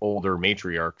older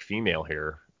matriarch female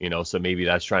here, so maybe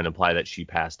that's trying to imply that she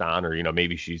passed on, or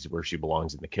maybe she's where she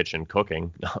belongs in the kitchen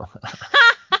cooking.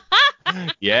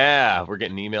 Yeah, we're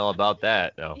getting an email about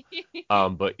that. No.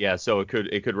 But yeah, so it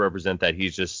could represent that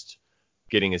he's just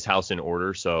getting his house in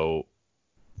order. So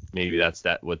maybe that's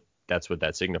what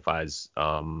that signifies.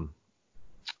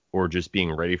 Or just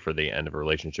being ready for the end of a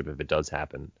relationship if it does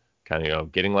happen. Kind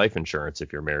of, getting life insurance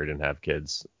if you're married and have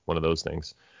kids. One of those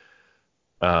things.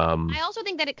 I also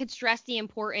think that it could stress the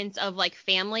importance of like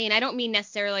family, and I don't mean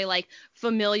necessarily like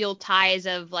familial ties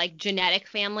of like genetic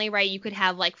family, right? You could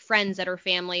have like friends that are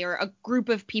family, or a group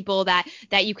of people that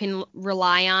you can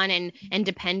rely on and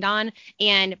depend on.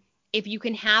 And if you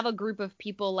can have a group of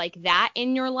people like that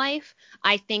in your life,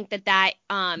 I think that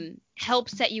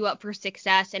helps set you up for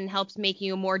success and helps make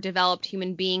you a more developed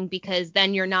human being, because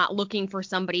then you're not looking for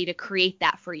somebody to create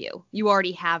that for you. You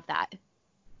already have that.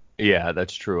 Yeah,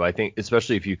 that's true. I think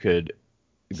especially if you could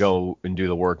go and do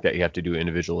the work that you have to do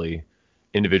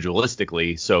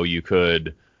individualistically, so you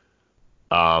could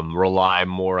rely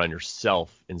more on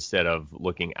yourself instead of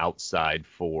looking outside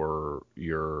for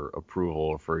your approval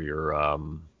or for your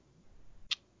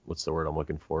what's the word I'm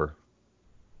looking for?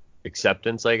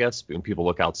 Acceptance, I guess. When people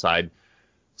look outside.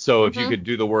 So if you could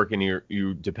do the work and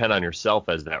you depend on yourself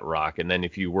as that rock, and then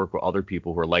if you work with other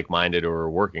people who are like-minded or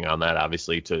are working on that,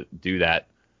 obviously, to do that,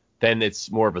 then it's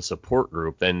more of a support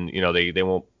group. Then, they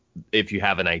won't, if you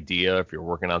have an idea, if you're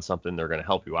working on something, they're going to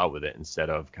help you out with it instead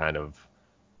of kind of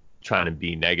trying to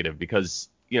be negative. Because,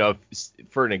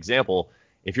 for an example,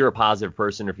 if you're a positive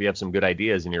person, or if you have some good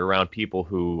ideas and you're around people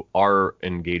who are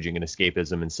engaging in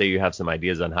escapism, and say you have some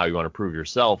ideas on how you want to improve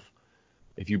yourself,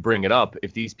 if you bring it up,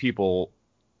 if these people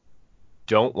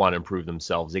don't want to improve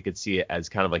themselves, they could see it as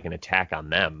kind of like an attack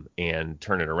on them and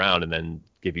turn it around and then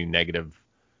give you negative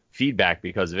feedback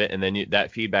because of it, and then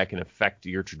that feedback can affect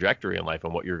your trajectory in life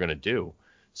and what you're going to do.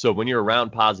 So when you're around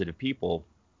positive people,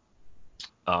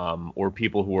 or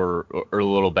people who are a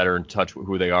little better in touch with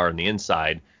who they are on the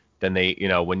inside, then they,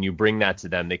 when you bring that to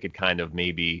them, they could kind of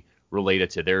maybe relate it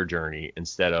to their journey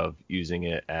instead of using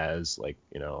it as like,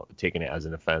 taking it as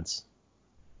an offense.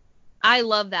 I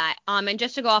love that. And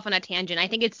just to go off on a tangent, I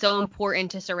think it's so important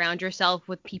to surround yourself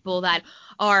with people that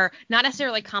are not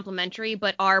necessarily complimentary,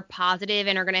 but are positive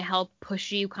and are going to help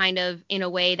push you kind of in a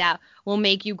way that will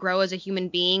make you grow as a human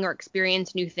being or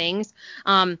experience new things.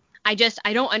 I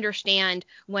don't understand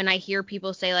when I hear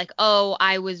people say like, oh,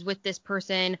 I was with this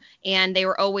person and they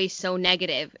were always so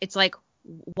negative. It's like,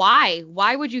 why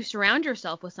would you surround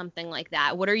yourself with something like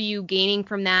that? What are you gaining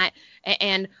from that?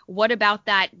 And what about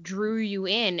that drew you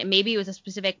in? And maybe it was a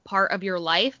specific part of your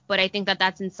life, but I think that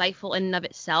that's insightful in and of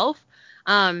itself.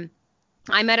 I'm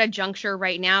at a juncture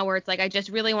right now where it's like I just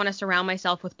really want to surround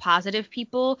myself with positive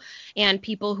people and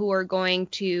people who are going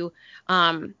to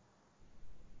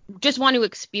just want to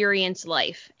experience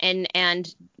life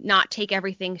and not take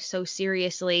everything so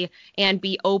seriously and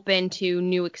be open to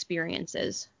new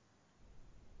experiences.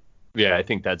 Yeah, I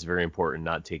think that's very important,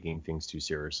 not taking things too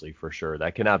seriously, for sure.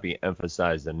 That cannot be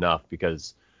emphasized enough,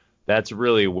 because that's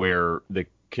really where the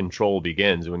control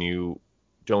begins. When you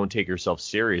don't take yourself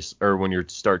serious, or when you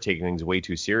start taking things way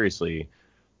too seriously,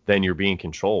 then you're being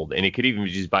controlled. And it could even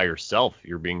be just by yourself.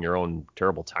 You're being your own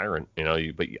terrible tyrant,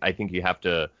 but I think you have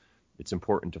to it's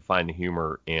important to find the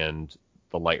humor and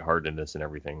the lightheartedness and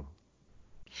everything.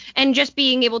 And just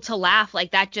being able to laugh,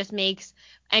 like that just makes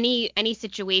any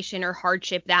situation or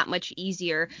hardship that much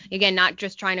easier. Again, not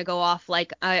just trying to go off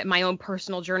like my own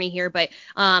personal journey here, but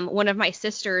one of my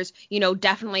sisters,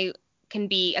 definitely can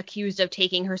be accused of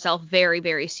taking herself very,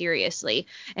 very seriously.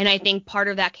 And I think part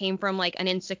of that came from like an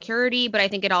insecurity, but I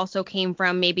think it also came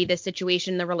from maybe the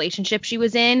situation, the relationship she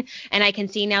was in. And I can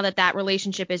see now that that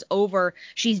relationship is over,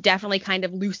 she's definitely kind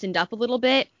of loosened up a little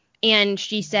bit. And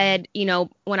she said,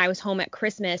 when I was home at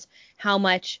Christmas, how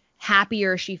much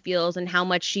happier she feels and how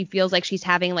much she feels like she's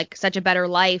having like such a better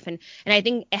life. And I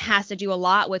think it has to do a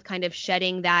lot with kind of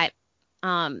shedding that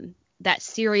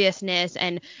seriousness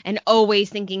and always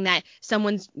thinking that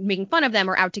someone's making fun of them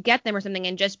or out to get them or something,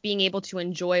 and just being able to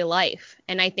enjoy life.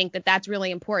 And I think that that's really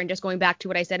important, just going back to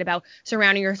what I said about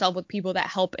surrounding yourself with people that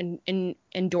help and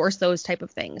endorse those type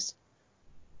of things.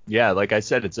 Yeah, like I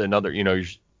said, it's another,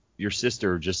 your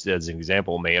sister, just as an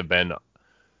example, may have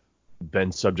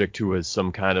been subject to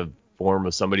some kind of form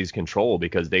of somebody's control,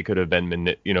 because they could have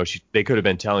been, they could have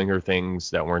been telling her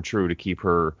things that weren't true to keep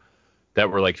her, that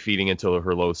were like feeding into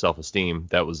her low self-esteem.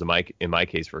 That was in my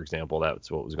case, for example,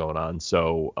 that's what was going on.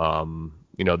 So,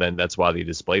 then that's why they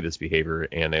display this behavior,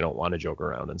 and they don't want to joke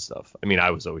around and stuff. I mean,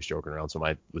 I was always joking around, so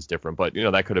mine was different, but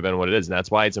that could have been what it is. And that's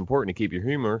why it's important to keep your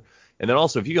humor. And then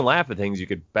also, if you can laugh at things, you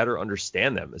could better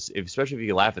understand them, especially if you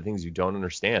can laugh at things you don't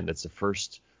understand. That's the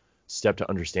first step to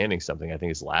understanding something, I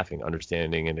think, is laughing.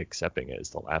 Understanding and accepting it is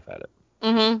to laugh at it.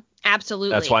 Mm-hmm. Absolutely.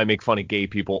 That's why I make fun of gay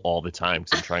people all the time,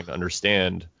 because I'm trying to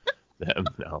understand them.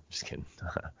 No, I'm just kidding.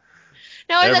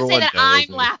 No, I was going to say that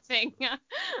I'm laughing.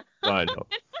 I know.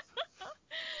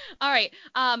 All right.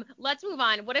 Let's move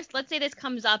on. Let's say this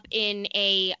comes up in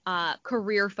a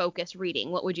career focused reading.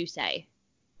 What would you say?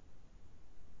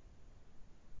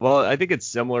 Well, I think it's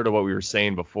similar to what we were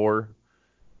saying before.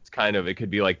 It could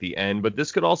be like the end, but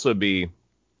this could also be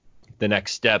the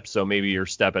next step. So maybe you're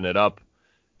stepping it up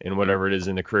in whatever it is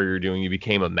in the career you're doing. You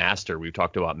became a master. We've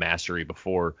talked about mastery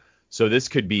before. So this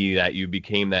could be that you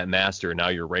became that master and now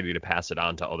you're ready to pass it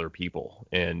on to other people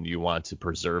and you want to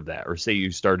preserve that. Or say you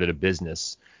started a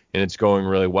business and it's going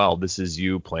really well. This is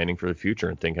you planning for the future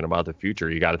and thinking about the future.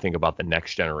 You got to think about the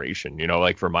next generation.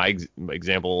 Like for my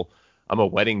example, I'm a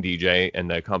wedding DJ,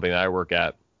 and the company that I work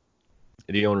at,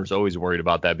 the owner's always worried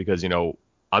about that because,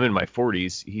 I'm in my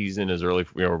 40s. He's in his early,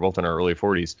 we're both in our early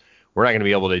 40s. We're not going to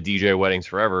be able to DJ weddings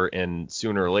forever. And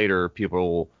sooner or later,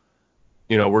 people,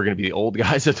 we're going to be the old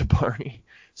guys at the party.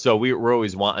 So we're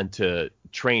always wanting to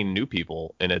train new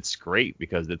people. And it's great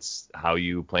because it's how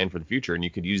you plan for the future. And you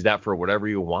could use that for whatever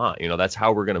you want. That's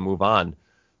how we're going to move on.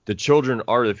 The children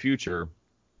are the future.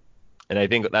 And I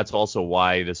think that's also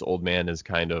why this old man is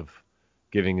kind of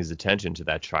giving his attention to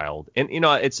that child. And,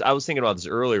 I was thinking about this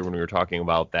earlier when we were talking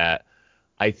about that.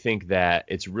 I think that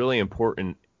it's really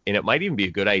important, and it might even be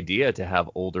a good idea to have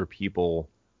older people,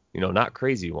 not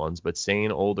crazy ones, but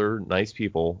sane, older, nice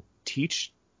people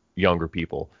teach younger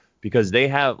people, because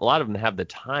a lot of them have the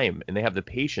time and they have the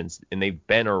patience and they've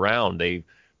been around.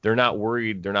 They're not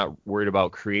worried. They're not worried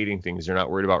about creating things. They're not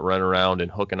worried about running around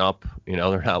and hooking up. They're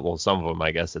not, well, some of them,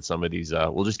 I guess, at some of these,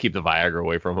 we'll just keep the Viagra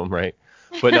away from them. Right.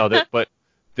 But no,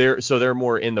 they're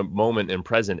more in the moment and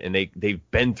present, and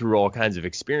they've been through all kinds of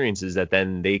experiences that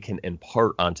then they can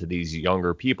impart onto these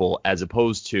younger people, as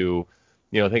opposed to,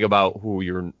 think about who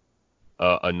you're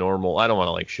a normal, I don't want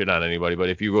to like shit on anybody, but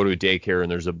if you go to a daycare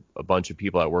and there's a bunch of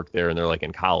people that work there and they're like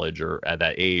in college or at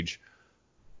that age,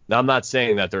 now I'm not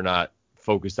saying that they're not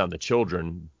focused on the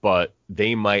children, but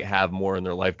they might have more in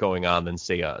their life going on than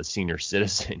say a senior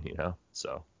citizen,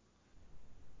 so.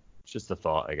 Just a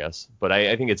thought, I guess. But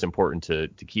I think it's important to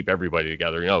keep everybody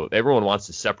together. Everyone wants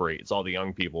to separate. It's all the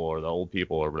young people or the old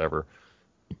people or whatever.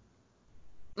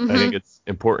 Mm-hmm. I think it's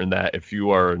important that if you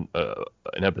are an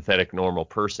empathetic, normal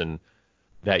person,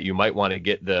 that you might want to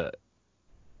get the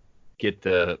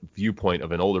viewpoint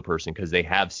of an older person, because they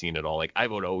have seen it all. Like, I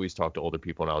would always talk to older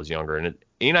people when I was younger,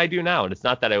 and I do now. And it's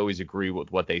not that I always agree with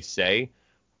what they say,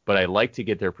 but I like to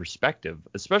get their perspective,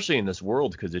 especially in this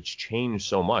world, because it's changed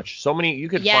so much. So many, you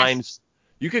could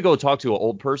go talk to an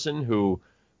old person who,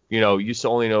 used to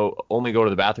only go to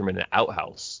the bathroom in an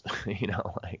outhouse,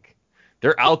 like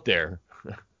they're out there.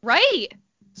 Right.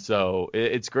 So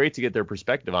it's great to get their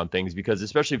perspective on things, because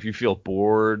especially if you feel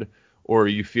bored or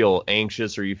you feel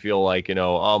anxious or you feel like,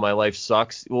 oh, my life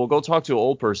sucks. Well, go talk to an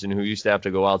old person who used to have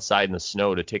to go outside in the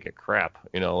snow to take a crap,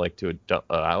 like to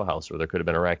a outhouse where there could have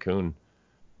been a raccoon.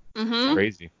 Mm-hmm.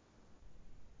 Crazy.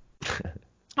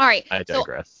 All right. I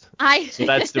digress. So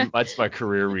that's my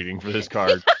career reading for this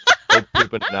card. Go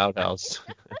poop in an outhouse.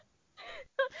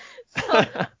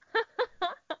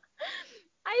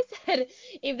 said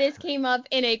if this came up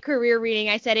in a career reading,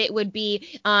 I said it would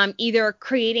be either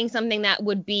creating something that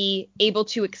would be able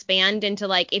to expand into,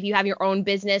 like, if you have your own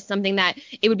business, something that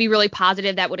it would be really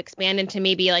positive that would expand into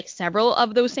maybe like several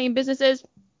of those same businesses,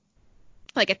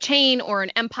 like a chain or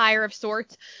an empire of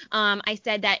sorts. I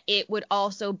said that it would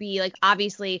also be like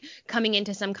obviously coming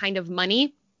into some kind of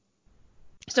money.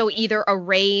 So either a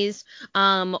raise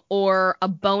or a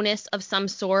bonus of some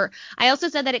sort. I also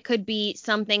said that it could be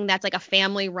something that's like a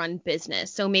family-run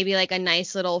business. So maybe like a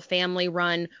nice little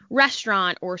family-run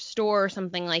restaurant or store or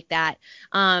something like that.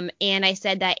 And I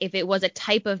said that if it was a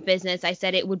type of business, I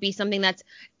said it would be something that's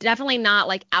definitely not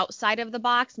like outside of the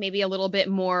box, maybe a little bit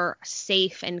more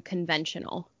safe and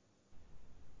conventional.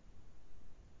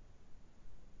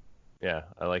 Yeah,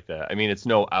 I like that. I mean, it's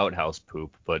no outhouse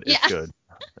poop, but it's good.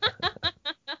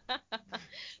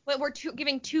 But we're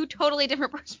giving two totally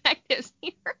different perspectives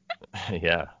here.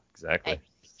 Yeah, exactly. Okay.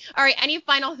 All right. Any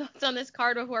final thoughts on this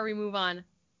card before we move on?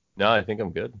 No, I think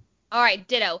I'm good. All right,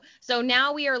 ditto. So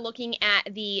now we are looking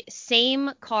at the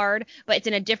same card, but it's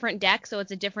in a different deck, so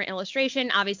it's a different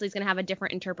illustration. Obviously, it's going to have a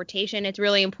different interpretation. It's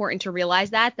really important to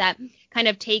realize that kind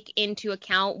of take into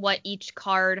account what each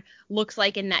card looks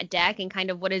like in that deck and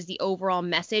kind of what is the overall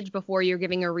message before you're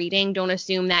giving a reading. Don't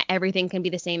assume that everything can be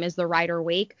the same as the Rider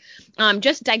Waite.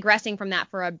 Just digressing from that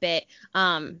for a bit.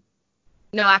 No,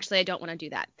 actually, I don't want to do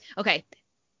that. Okay.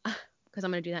 Because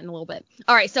I'm going to do that in a little bit.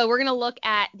 All right, so we're going to look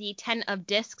at the 10 of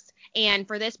discs. And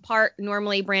for this part,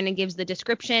 normally Brandon gives the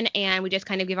description, and we just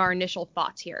kind of give our initial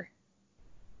thoughts here.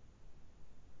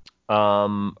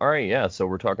 All right, yeah, so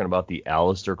we're talking about the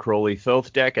Aleister Crowley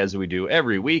Thoth deck, as we do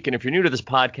every week. And if you're new to this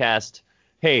podcast,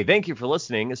 hey, thank you for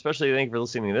listening, especially thank you for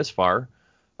listening this far.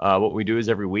 What we do is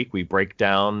every week we break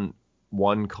down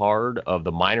one card of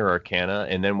the minor arcana,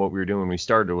 and then what we were doing when we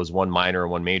started was one minor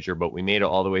and one major, but we made it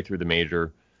all the way through the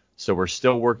major. So we're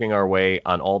still working our way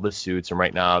on all the suits. And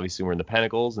right now, obviously, we're in the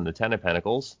Pentacles and the 10 of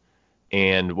Pentacles.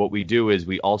 And what we do is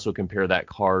we also compare that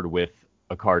card with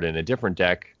a card in a different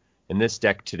deck. And this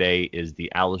deck today is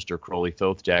the Aleister Crowley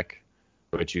Thoth deck,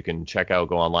 which you can check out,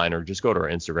 go online, or just go to our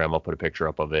Instagram. I'll put a picture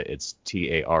up of it. It's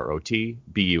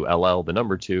TAROTBULL, the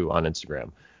number 2 on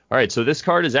Instagram. All right, so this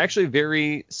card is actually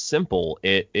very simple.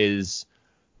 It is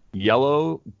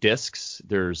yellow discs.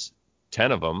 There's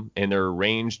 10 of them, and they're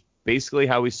arranged basically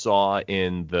how we saw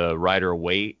in the Rider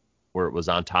Waite, where it was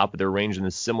on top. They're arranged in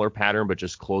a similar pattern, but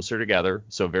just closer together.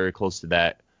 So very close to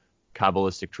that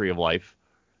Kabbalistic tree of life.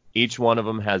 Each one of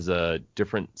them has a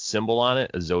different symbol on it,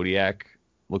 a zodiac,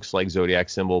 looks like zodiac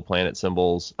symbol, planet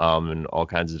symbols, and all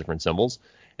kinds of different symbols.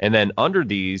 And then under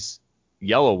these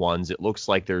yellow ones, it looks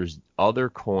like there's other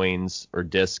coins or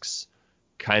discs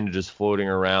kind of just floating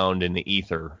around in the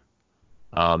ether.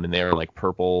 And they're like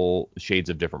purple, shades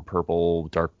of different purple,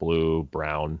 dark blue,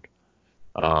 brown.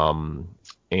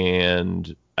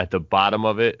 And at the bottom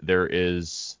of it, there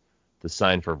is the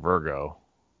sign for Virgo.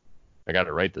 I got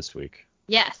it right this week.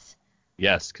 Yes.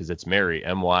 Yes, because it's Mary,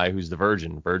 M-Y, who's the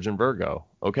Virgin Virgo.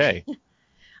 Okay.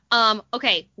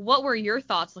 Okay, what were your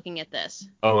thoughts looking at this?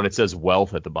 Oh, and it says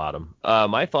wealth at the bottom.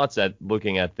 My thoughts at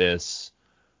looking at this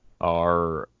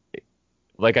are,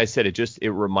 like I said, it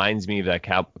reminds me of that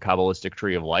Kabbalistic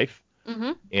tree of life.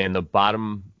 Mm-hmm. And the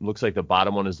bottom, looks like the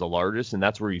bottom one is the largest, and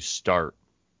that's where you start.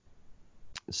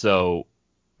 So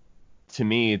to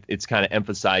me, it's kind of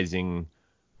emphasizing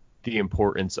the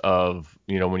importance of,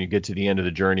 when you get to the end of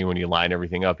the journey, when you line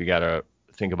everything up, you got to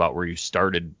think about where you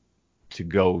started to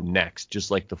go next, just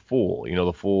like the Fool.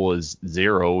 The Fool is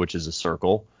 0, which is a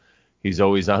circle. He's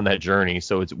always on that journey.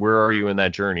 So it's, where are you in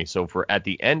that journey? So for at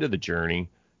the end of the journey,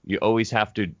 you always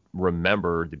have to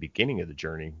remember the beginning of the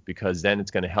journey, because then it's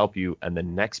going to help you in the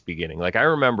next beginning. Like I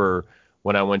remember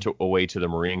when I went away to the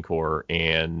Marine Corps,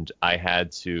 and I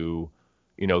had to,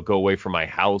 go away from my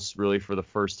house really for the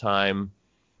first time.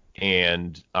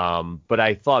 And but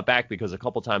I thought back, because a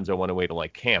couple times I went away to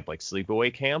like camp, like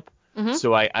sleepaway camp. Mm-hmm.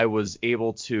 So I was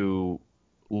able to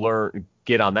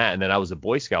get on that. And then I was a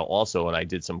Boy Scout also, and I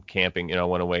did some camping. I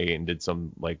went away and did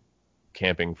some like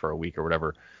camping for a week or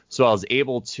whatever. So I was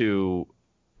able to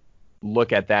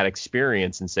look at that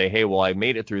experience and say, hey, well, I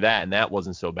made it through that, and that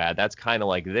wasn't so bad. That's kind of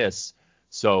like this.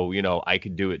 So, I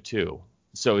could do it too.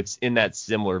 So it's in that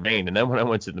similar vein. And then when I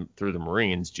went through the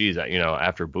Marines, geez,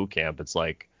 after boot camp, it's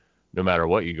like, no matter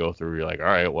what you go through, you're like, all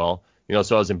right, well,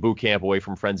 so I was in boot camp away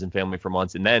from friends and family for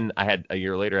months. And then a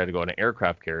year later, I had to go on an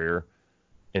aircraft carrier,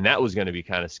 and that was going to be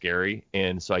kind of scary.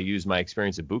 And so I used my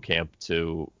experience at boot camp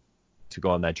to go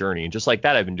on that journey. And just like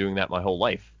that, I've been doing that my whole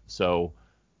life. So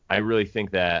I really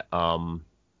think that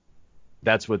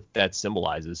that's what that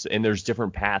symbolizes. And there's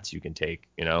different paths you can take,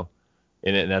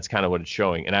 and that's kind of what it's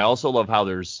showing. And I also love how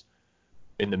there's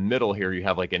in the middle here, you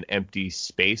have like an empty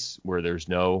space where there's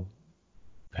no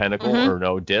pentacle Mm-hmm. or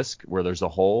no disc, where there's a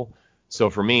hole. So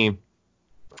for me,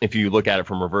 if you look at it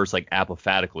from reverse, like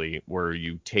apophatically, where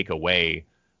you take away,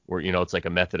 where, it's like a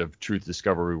method of truth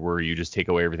discovery where you just take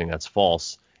away everything that's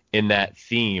false. In that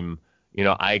theme,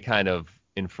 I kind of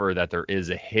infer that there is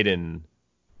a hidden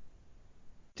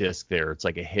disc there. It's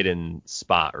like a hidden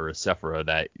spot or a sephira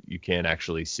that you can't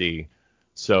actually see.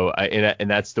 So and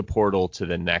that's the portal to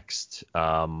the next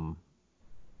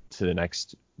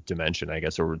dimension, I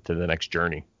guess, or to the next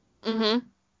journey. Mm-hmm.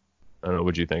 I don't know.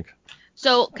 What'd you think?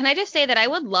 So can I just say that I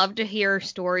would love to hear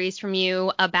stories from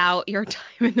you about your time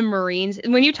in the Marines.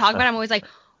 When you talk about it, I'm always like,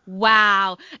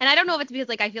 wow. And I don't know if it's because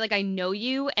like I feel like I know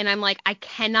you and I'm like, I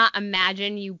cannot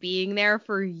imagine you being there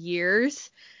for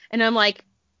years. And I'm like,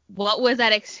 what was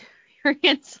that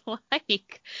experience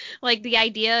like? Like the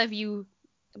idea of you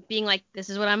being like, this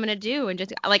is what I'm going to do. And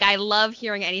just like, I love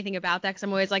hearing anything about that because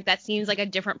I'm always like, that seems like a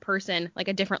different person, like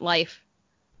a different life.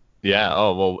 Yeah.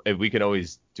 Oh, well, if we can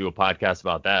always do a podcast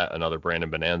about that, another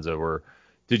Brandon Bonanza. Where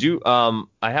did you? I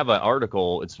have an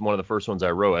article. It's one of the first ones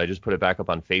I wrote. I just put it back up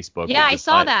on Facebook. Yeah, I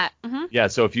saw that. Mm-hmm. Yeah.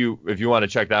 So if you want to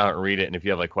check that out and read it, and if you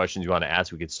have like questions you want to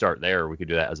ask, we could start there. We could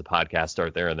do that as a podcast,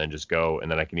 start there, and then just go. And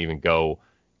then I can even go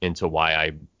into why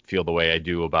I feel the way I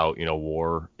do about,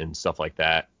 war and stuff like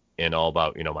that, and all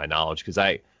about, my knowledge. Because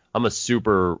I'm a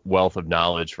super wealth of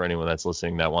knowledge for anyone that's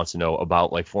listening that wants to know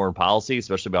about like foreign policy,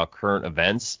 especially about current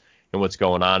events and what's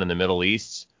going on in the Middle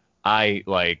East. I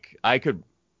could,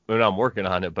 when I'm working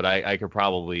on it, but I could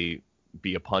probably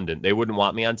be a pundit. They wouldn't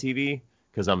want me on TV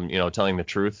because I'm, telling the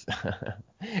truth.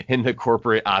 In the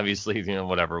corporate, obviously,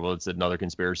 whatever. Well, it's another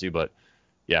conspiracy, but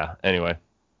yeah. Anyway,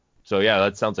 so yeah,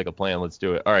 that sounds like a plan. Let's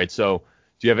do it. All right. So,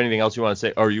 do you have anything else you want to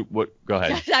say? Or go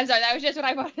ahead. I'm sorry. That was just what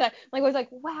I wanted. Like, I was like,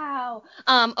 wow.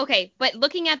 Okay. But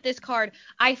looking at this card,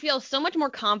 I feel so much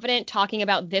more confident talking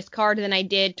about this card than I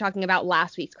did talking about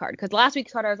last week's card. Because last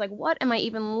week's card, I was like, what am I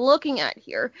even looking at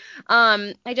here?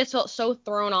 I just felt so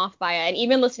thrown off by it. And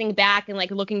even listening back and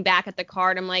like looking back at the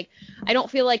card, I'm like, I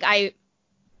don't feel like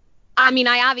I mean,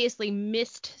 I obviously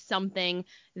missed something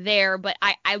there, but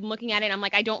I'm looking at it and I'm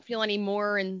like, I don't feel any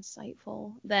more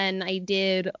insightful than I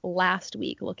did last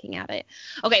week looking at it.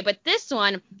 Okay, but this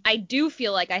one, I do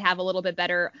feel like I have a little bit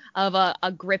better of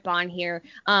a grip on here.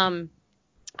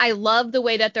 I love the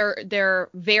way that they're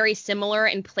very similar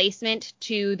in placement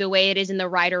to the way it is in the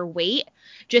Rider-Waite,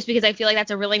 just because I feel like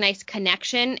that's a really nice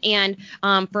connection. And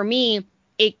for me,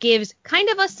 it gives kind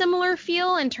of a similar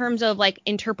feel in terms of like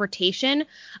interpretation.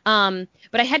 But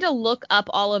I had to look up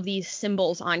all of these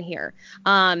symbols on here.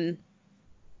 I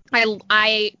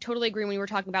totally agree when we were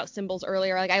talking about symbols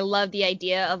earlier. Like I love the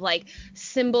idea of like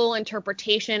symbol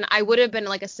interpretation. I would have been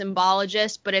like a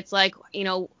symbologist, but it's like,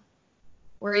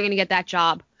 where are you going to get that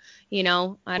job?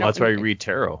 That's why you read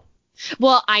tarot.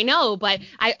 Well, I know, but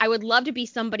I would love to be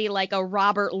somebody like a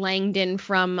Robert Langdon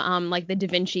from like the Da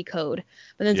Vinci Code.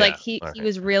 But it's like he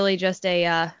was really just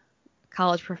a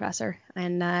college professor,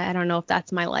 and I don't know if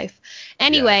that's my life.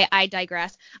 Anyway, I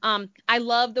digress. I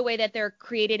love the way that they're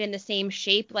created in the same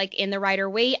shape, like in the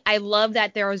Rider-Waite. I love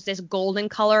that there was this golden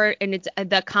color, and it's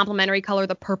the complementary color,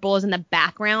 the purple is in the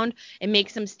background. It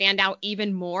makes them stand out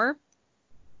even more.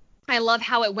 I love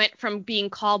how it went from being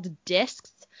called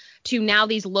discs to now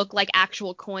these look like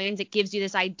actual coins. It gives you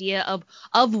this idea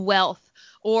of wealth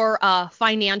or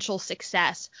financial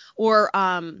success or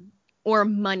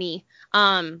money.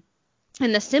 And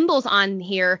the symbols on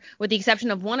here, with the exception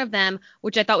of one of them,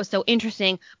 which I thought was so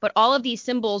interesting, but all of these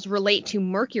symbols relate to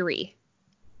Mercury.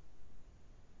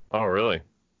 Oh, really?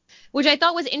 Which I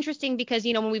thought was interesting because,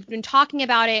 when we've been talking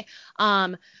about it,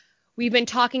 we've been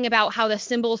talking about how the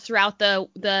symbols throughout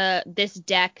this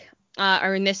deck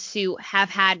or in this suit have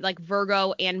had like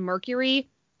Virgo and Mercury.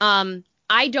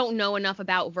 I don't know enough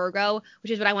about Virgo,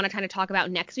 which is what I want to kind of talk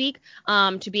about next week,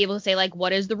 to be able to say like,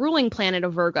 what is the ruling planet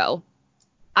of Virgo?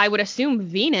 I would assume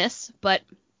Venus, but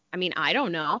I mean, I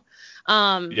don't know.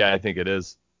 Yeah, I think it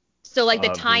is. So like the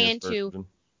tie into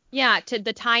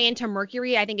the tie into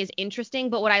Mercury, I think is interesting.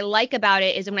 But what I like about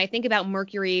it is when I think about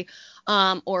Mercury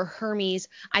or Hermes,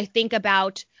 I think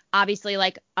about obviously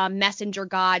like a messenger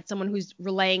god, someone who's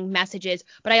relaying messages.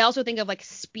 But I also think of like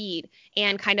speed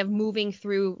and kind of moving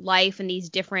through life and these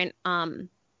different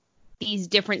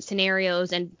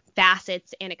scenarios and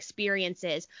facets and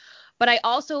experiences. But I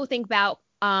also think about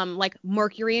like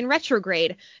Mercury in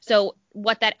retrograde. So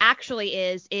what that actually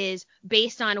is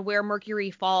based on where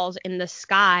Mercury falls in the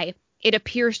sky, it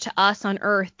appears to us on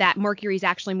Earth that Mercury is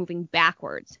actually moving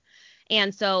backwards.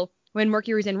 And so when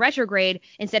Mercury's in retrograde,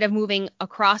 instead of moving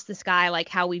across the sky like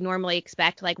how we normally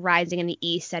expect, like rising in the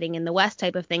east, setting in the west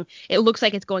type of thing, it looks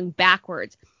like it's going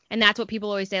backwards. And that's what people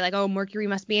always say, like, oh, Mercury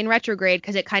must be in retrograde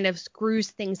because it kind of screws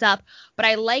things up. But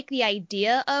I like the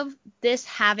idea of this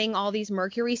having all these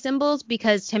Mercury symbols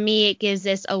because to me it gives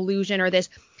this illusion or this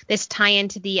tie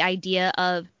into the idea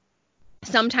of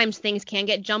sometimes things can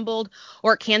get jumbled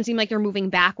or it can seem like they're moving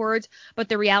backwards, but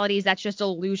the reality is that's just an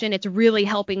illusion. It's really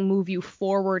helping move you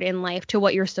forward in life to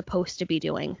what you're supposed to be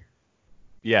doing.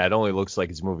 Yeah, it only looks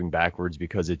like it's moving backwards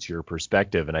because it's your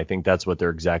perspective, and I think that's what they're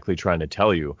exactly trying to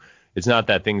tell you. It's not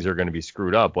that things are going to be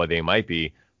screwed up, well, they might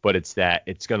be, but it's that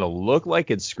it's going to look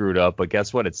like it's screwed up, but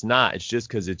guess what? It's not. It's just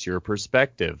because it's your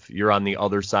perspective. You're on the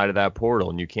other side of that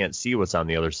portal, and you can't see what's on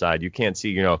the other side. You can't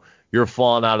see, you're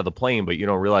falling out of the plane, but you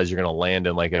don't realize you're going to land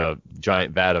in like a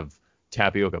giant vat of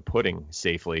tapioca pudding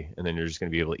safely, and then you're just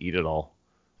going to be able to eat it all.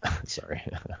 Sorry.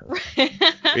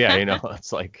 Yeah,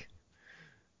 it's like,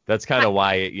 that's kind of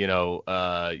why,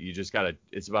 you just got to,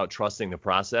 it's about trusting the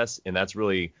process. And that's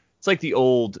really, it's like the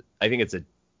old, I think it's a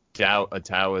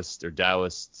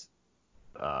Taoist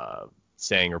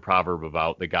saying or proverb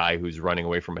about the guy who's running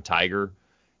away from a tiger.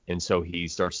 And so he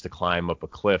starts to climb up a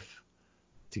cliff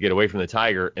to get away from the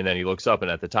tiger. And then he looks up,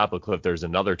 and at the top of the cliff, there's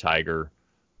another tiger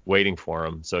waiting for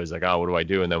him. So he's like, oh, what do I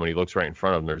do? And then when he looks right in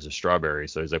front of him, there's a strawberry.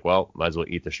 So he's like, well, might as well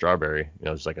eat the strawberry.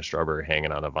 It's like a strawberry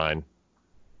hanging on a vine.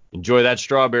 Enjoy that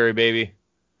strawberry, baby,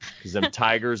 because them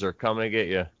tigers are coming to get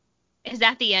you. Is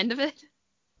that the end of it?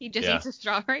 He just eats a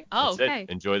strawberry? Oh, that's okay. It.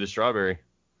 Enjoy the strawberry.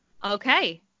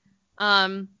 Okay.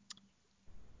 Well,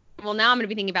 now I'm going to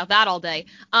be thinking about that all day.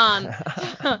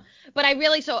 But I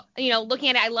really, looking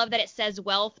at it, I love that it says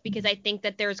wealth because I think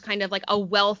that there's kind of like a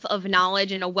wealth of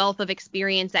knowledge and a wealth of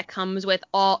experience that comes with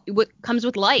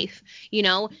life,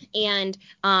 and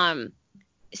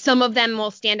some of them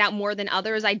will stand out more than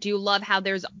others. I do love how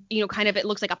there's, kind of, it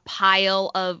looks like a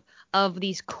pile of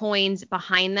these coins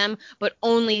behind them, but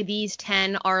only these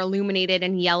 10 are illuminated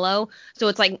in yellow. So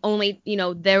it's like only,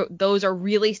 those are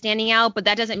really standing out, but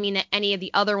that doesn't mean that any of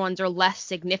the other ones are less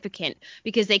significant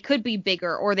because they could be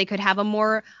bigger or they could have a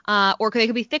more, or they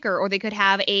could be thicker or they could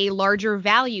have a larger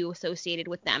value associated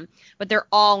with them, but they're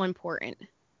all important.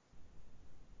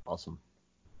 Awesome.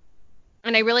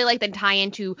 And I really like the tie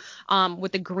into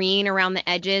with the green around the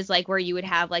edges, like where you would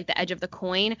have like the edge of the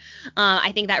coin.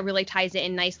 I think that really ties it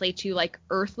in nicely to like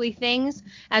earthly things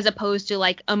as opposed to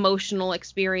like emotional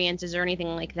experiences or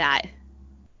anything like that.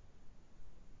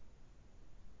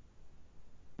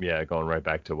 Yeah, going right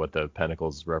back to what the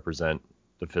pentacles represent,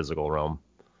 the physical realm.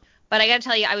 But I got to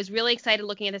tell you, I was really excited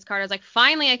looking at this card. I was like,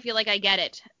 finally, I feel like I get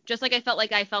it. Just like I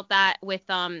felt that with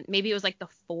maybe it was like the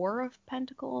 4 of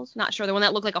Pentacles. Not sure. The one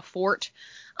that looked like a fort.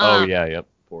 Yep.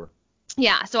 4.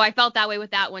 Yeah, so I felt that way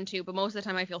with that one too. But most of the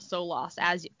time I feel so lost,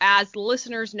 as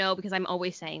listeners know, because I'm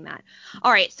always saying that.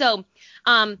 All right, so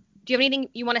do you have anything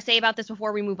you want to say about this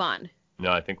before we move on?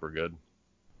 No, I think we're good.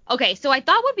 Okay, so I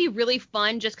thought would be really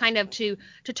fun just kind of to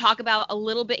talk about a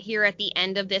little bit here at the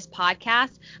end of this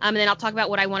podcast, and then I'll talk about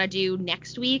what I want to do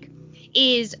next week,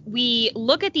 is we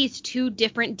look at these 2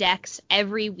 different decks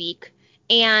every week,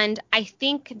 and I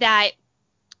think that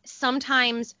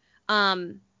sometimes,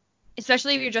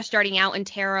 especially if you're just starting out in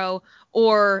tarot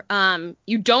or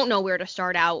you don't know where to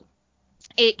start out,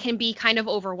 it can be kind of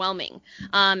overwhelming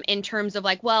in terms of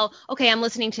like, well, okay, I'm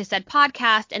listening to said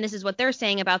podcast and this is what they're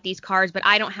saying about these cards, but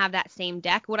I don't have that same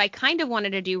deck. What I kind of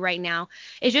wanted to do right now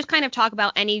is just kind of talk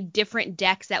about any different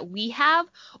decks that we have,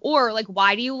 or like,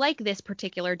 why do you like this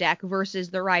particular deck versus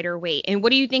the Rider-Waite? And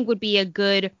what do you think would be a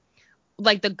good,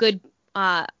 like the good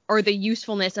or the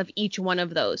usefulness of each one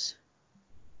of those?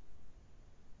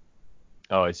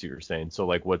 Oh, I see what you're saying. So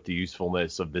like what the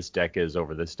usefulness of this deck is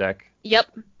over this deck? Yep.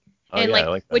 Oh, and yeah,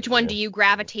 like which one do you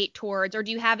gravitate towards, or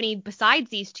do you have any besides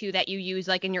these 2 that you use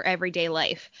like in your everyday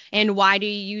life, and why do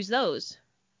you use those?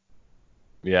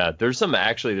 Yeah, there's some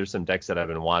decks that I've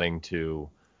been wanting to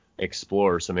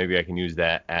explore, so maybe I can use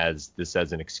that as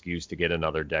an excuse to get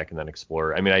another deck and then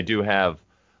explore. I mean,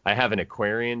 I have an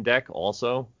Aquarian deck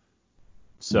also,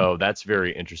 so that's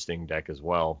very interesting deck as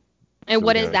well. And so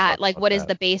what is that? Like, what is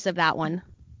the base of that one?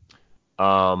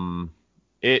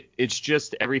 It's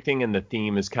just everything in the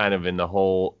theme is kind of in the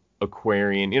whole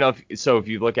Aquarian, if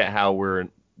you look at how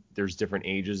there's different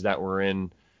ages that we're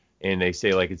in, and they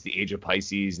say like it's the age of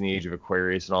Pisces and the age of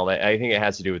Aquarius and all that. I think it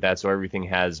has to do with that. So everything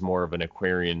has more of an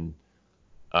Aquarian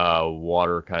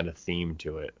water kind of theme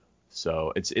to it.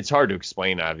 So it's hard to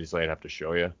explain. Obviously, I'd have to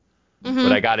show you. Mm-hmm.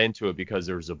 But I got into it because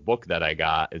there was a book that I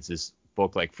got. It's this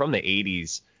book like from the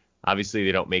 80s. Obviously,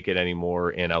 they don't make it anymore.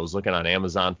 And I was looking on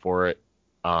Amazon for it.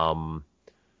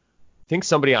 think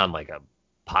somebody on like a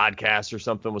podcast or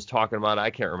something was talking about it. I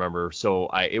can't remember. So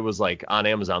it was like on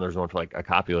Amazon, there's one for like a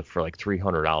copy for like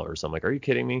 $300. I'm like, are you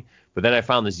kidding me? But then I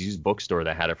found this used bookstore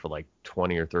that had it for like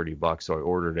 20 or $30. So I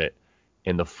ordered it.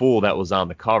 And the fool that was on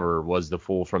the cover was the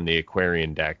fool from the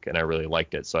Aquarian deck. And I really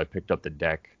liked it. So I picked up the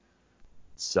deck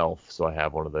itself. So I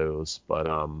have one of those. But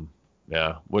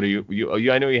yeah. What do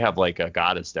you I know you have like a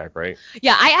goddess deck, right?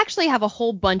 Yeah, I actually have a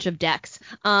whole bunch of decks.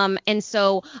 And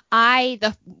so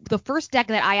the first deck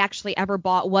that I actually ever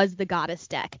bought was the goddess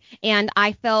deck. And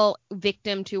I fell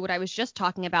victim to what I was just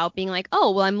talking about, being like,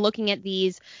 oh, well, I'm looking at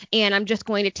these and I'm just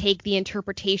going to take the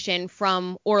interpretation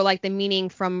from, or like the meaning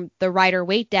from the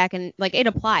Rider-Waite deck, and like it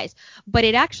applies, but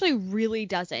it actually really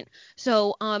doesn't.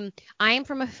 So I am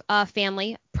from a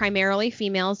family, primarily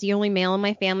females. The only male in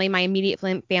my family, my immediate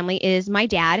family, is my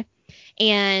dad.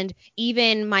 And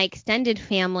even my extended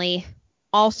family,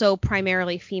 also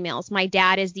primarily females. My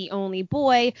dad is the only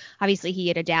boy. Obviously, he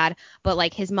had a dad, but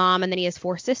like his mom, and then he has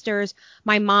 4 sisters.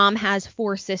 My mom has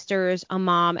 4 sisters, a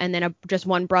mom, and then just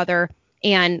one brother,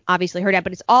 and obviously her dad.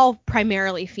 But it's all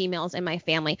primarily females in my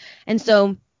family. And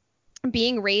so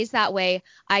being raised that way,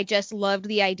 I just loved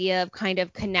the idea of kind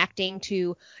of connecting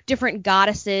to different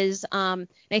goddesses. And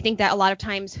I think that a lot of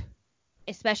times,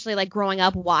 especially like growing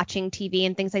up watching TV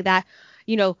and things like that,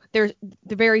 you know, there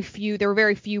were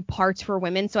very few parts for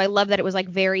women. So I love that it was like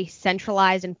very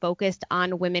centralized and focused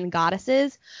on women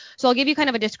goddesses. So I'll give you kind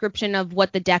of a description of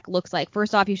what the deck looks like.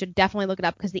 First off, you should definitely look it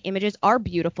up because the images are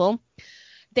beautiful.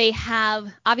 They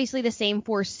have obviously the same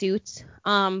 4 suits,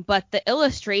 but the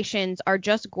illustrations are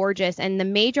just gorgeous. And the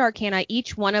major arcana,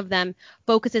 each one of them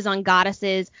focuses on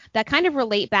goddesses that kind of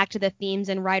relate back to the themes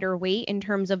in Rider-Waite in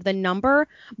terms of the number,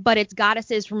 but it's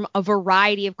goddesses from a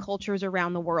variety of cultures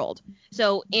around the world.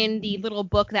 So in the little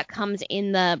book that comes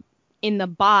in the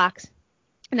box,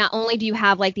 not only do you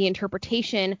have like the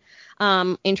interpretation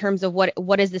in terms of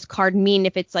what does this card mean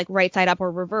if it's like right side up or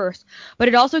reverse, but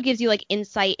it also gives you like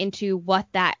insight into what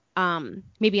that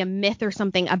maybe a myth or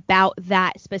something about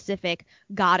that specific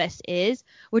goddess is,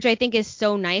 which I think is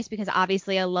so nice because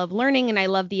obviously I love learning and I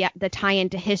love the tie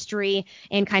into history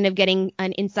and kind of getting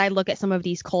an inside look at some of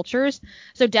these cultures.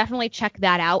 So definitely check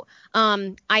that out.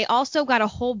 I also got a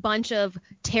whole bunch of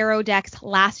tarot decks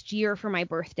last year for my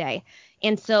birthday.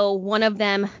 And so one of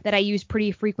them that I use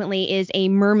pretty frequently is a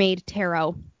mermaid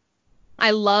tarot.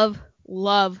 I love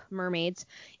mermaids,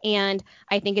 and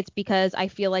I think it's because I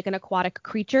feel like an aquatic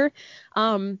creature,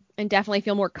 and definitely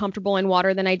feel more comfortable in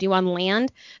water than I do on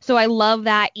land. So I love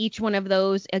that each one of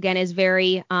those, again, is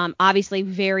very obviously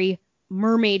very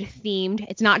mermaid themed.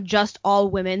 It's not just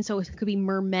all women, so it could be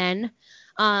mermen.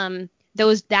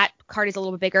 That card is a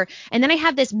little bit bigger. And then I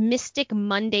have this Mystic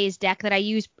Mondays deck that I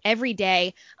use every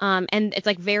day. And it's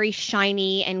like very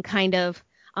shiny and kind of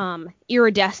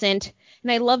iridescent.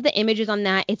 And I love the images on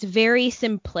that. It's very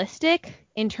simplistic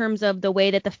in terms of the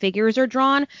way that the figures are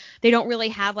drawn. They don't really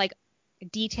have like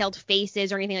detailed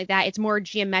faces or anything like that. It's more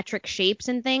geometric shapes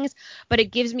and things, but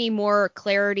it gives me more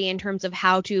clarity in terms of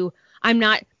I'm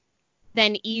not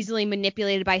then easily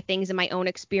manipulated by things in my own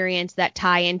experience that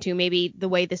tie into maybe the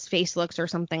way this face looks or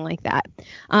something like that.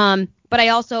 But I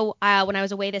also, when I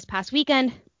was away this past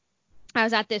weekend, I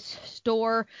was at this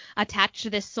store attached to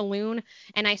this saloon,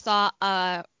 and I saw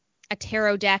a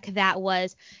tarot deck that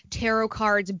was tarot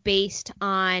cards based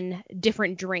on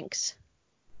different drinks.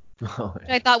 Oh, Which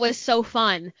I thought was so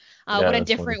fun. What a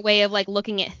different funny way of like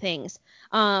looking at things.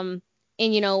 And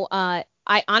you know, I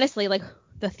honestly like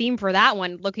the theme for that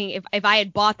one, looking if I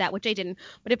had bought that, which I didn't,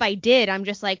 but if I did, I'm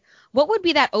just like, what would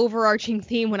be that overarching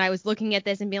theme when I was looking at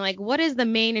this and being like, what is the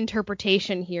main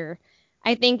interpretation here?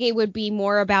 I think it would be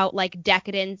more about like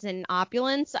decadence and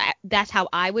opulence. That's how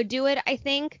I would do it, I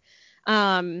think.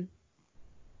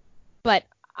 But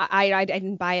I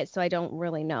didn't buy it, so I don't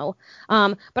really know.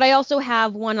 But I also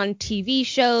have one on TV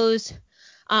shows,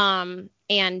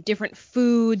 and different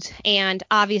foods, and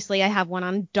obviously I have one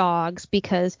on dogs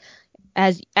because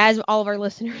as all of our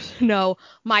listeners know,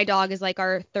 my dog is like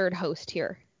our third host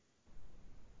here.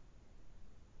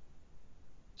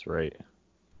 That's right.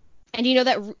 And you know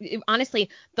that honestly,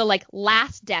 the like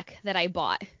last deck that I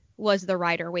bought was the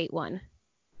Rider-Waite one.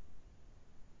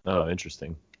 Oh,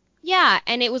 interesting. Yeah,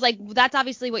 and it was like, that's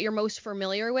obviously what you're most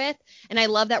familiar with, and I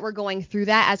love that we're going through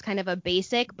that as kind of a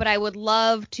basic, but I would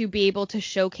love to be able to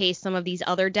showcase some of these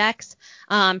other decks.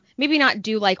 Maybe not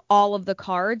do like all of the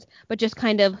cards, but just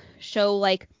kind of show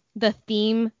like the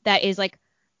theme that is like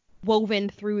woven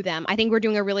through them. I think we're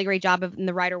doing a really great job in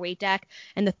the Rider-Waite deck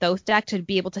and the Thoth deck to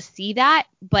be able to see that,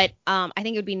 but I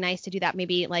think it would be nice to do that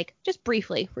maybe like just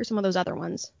briefly for some of those other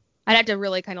ones. I'd have to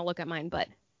really kind of look at mine, but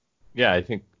Yeah, I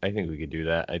think we could do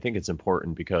that. I think it's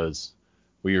important because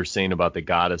what you're saying about the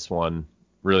goddess one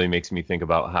really makes me think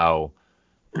about how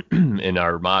in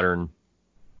our modern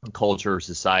culture,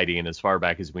 society, and as far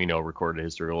back as we know, recorded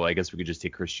history, well, I guess we could just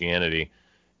take Christianity.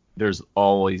 There's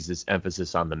always this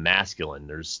emphasis on the masculine.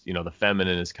 There's, the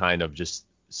feminine is kind of just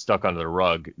stuck under the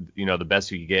rug. The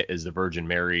best we could get is the Virgin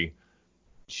Mary.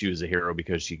 She was a hero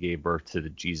because she gave birth to the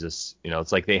Jesus.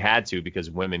 It's like they had to because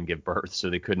women give birth, so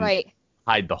they couldn't Right.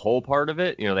 hide the whole part of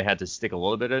it. They had to stick a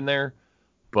little bit in there.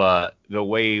 But the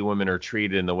way women are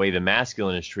treated and the way the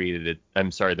masculine is treated,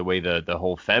 the way the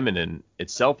whole feminine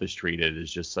itself is treated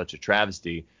is just such a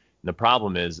travesty. And the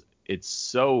problem is it's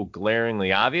so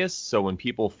glaringly obvious. So when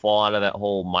people fall out of that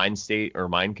whole mind state or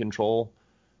mind control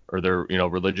or their,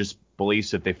 religious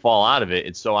beliefs, if they fall out of it,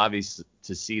 it's so obvious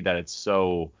to see that it's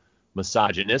so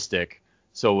misogynistic.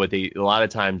 So a lot of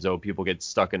times though, people get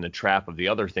stuck in the trap of the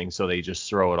other thing, so they just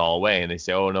throw it all away and they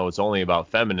say, oh no, it's only about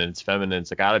feminine. It's feminine.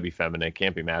 It's got to be feminine. It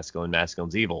can't be masculine.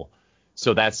 Masculine's evil.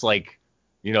 So that's like,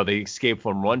 they escape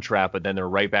from one trap, but then they're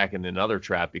right back in another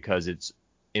trap because it's,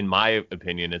 in my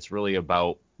opinion, it's really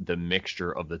about the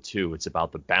mixture of the two. It's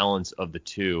about the balance of the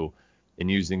two and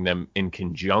using them in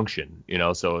conjunction,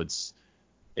 so it's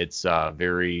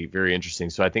very, very interesting.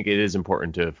 So I think it is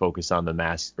important to focus on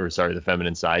the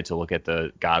feminine side, to look at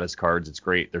the goddess cards. It's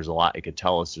great. There's a lot it could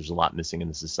tell us. There's a lot missing in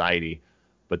the society.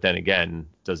 But then again,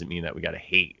 doesn't mean that we got to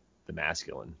hate the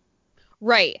masculine.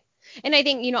 Right. And I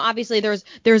think, obviously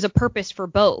there's a purpose for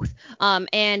both.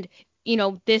 And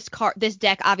this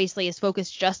deck obviously is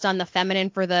focused just on the feminine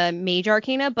for the major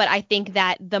arcana, but I think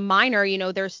that the minor,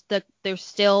 there's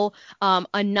still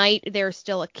a knight, there's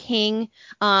still a king,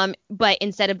 but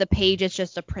instead of the page, it's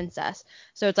just a princess.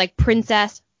 So it's like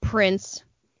princess, prince,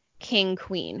 king,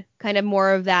 queen, kind of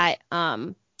more of that,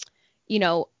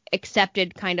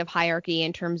 accepted kind of hierarchy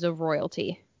in terms of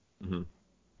royalty. Mm-hmm.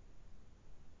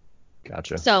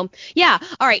 Gotcha. So, yeah.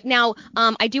 All right. Now,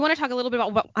 I do want to talk a little bit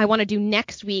about what I want to do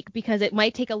next week because it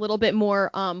might take a little bit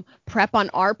more prep on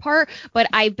our part. But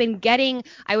I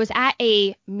was at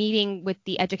a meeting with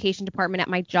the education department at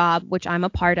my job, which I'm a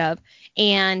part of.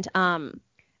 And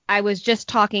I was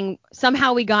just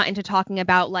somehow we got into talking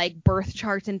about like birth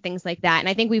charts and things like that. And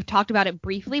I think we've talked about it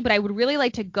briefly, but I would really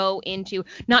like to go into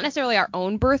not necessarily our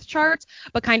own birth charts,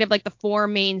 but kind of like the 4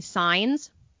 main signs.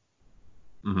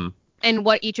 Mm-hmm. And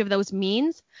what each of those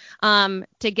means, to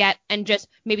get and just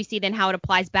maybe see then how it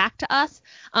applies back to us,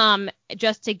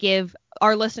 just to give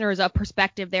our listeners a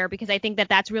perspective there, because I think that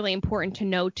that's really important to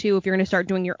know too if you're going to start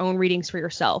doing your own readings for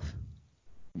yourself.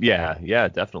 Yeah,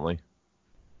 definitely.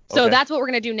 So okay. That's what we're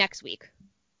going to do next week.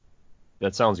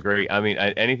 That sounds great. I mean,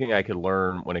 anything I could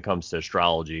learn when it comes to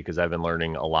astrology, because I've been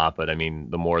learning a lot, but I mean,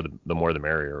 the more the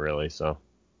merrier, really. So.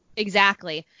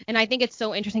 Exactly. And I think it's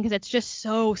so interesting because it's just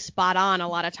so spot on a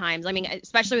lot of times. I mean,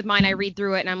 especially with mine, I read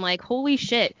through it and I'm like, holy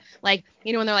shit. Like,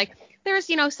 when they're like, there's,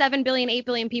 7 billion, 8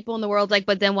 billion people in the world. Like,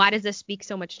 but then why does this speak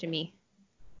so much to me?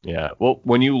 Yeah. Well,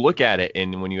 when you look at it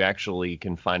and when you actually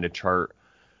can find a chart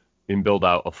and build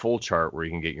out a full chart where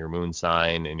you can get your moon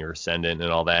sign and your ascendant and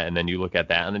all that, and then you look at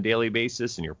that on a daily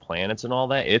basis and your planets and all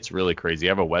that, it's really crazy.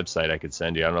 I have a website I could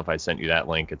send you. I don't know if I sent you that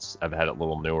link. I've had it a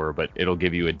little newer, but it'll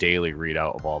give you a daily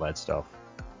readout of all that stuff.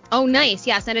 Oh, nice.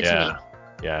 Yeah, send it to me.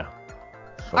 Yeah.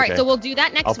 All right, so we'll do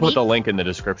that next week. I'll put the link in the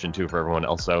description too for everyone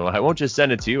else. So I won't just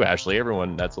send it to you, Ashley.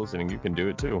 Everyone that's listening, you can do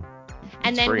it too.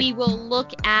 And then we will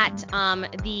look at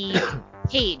the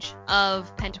Page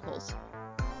of Pentacles.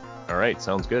 All right,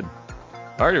 sounds good.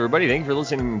 All right, everybody, thank you for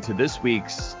listening to this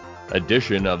week's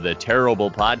edition of the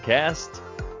Terrible Podcast.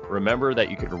 Remember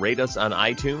that you can rate us on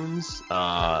iTunes.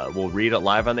 We'll read it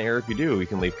live on the air if you do. You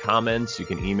can leave comments. You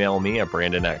can email me at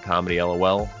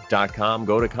brandon@comedylol.com.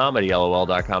 Go to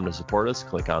comedylol.com to support us.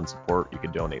 Click on support. You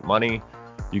can donate money.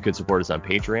 You can support us on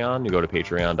Patreon. You go to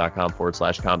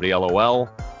patreon.com/comedylol.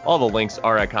 All the links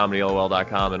are at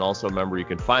comedylol.com. And also remember, you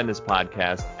can find this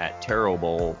podcast at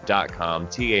tarotbull.com,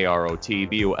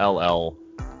 TAROTBULL.com.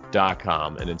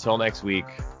 And until next week,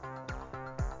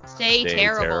 stay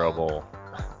terrible.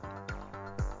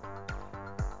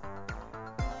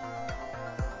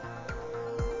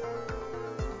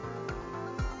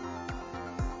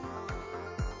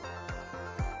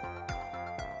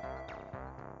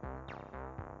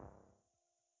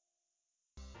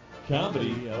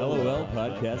 Comedy LOL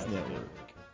Podcast Network.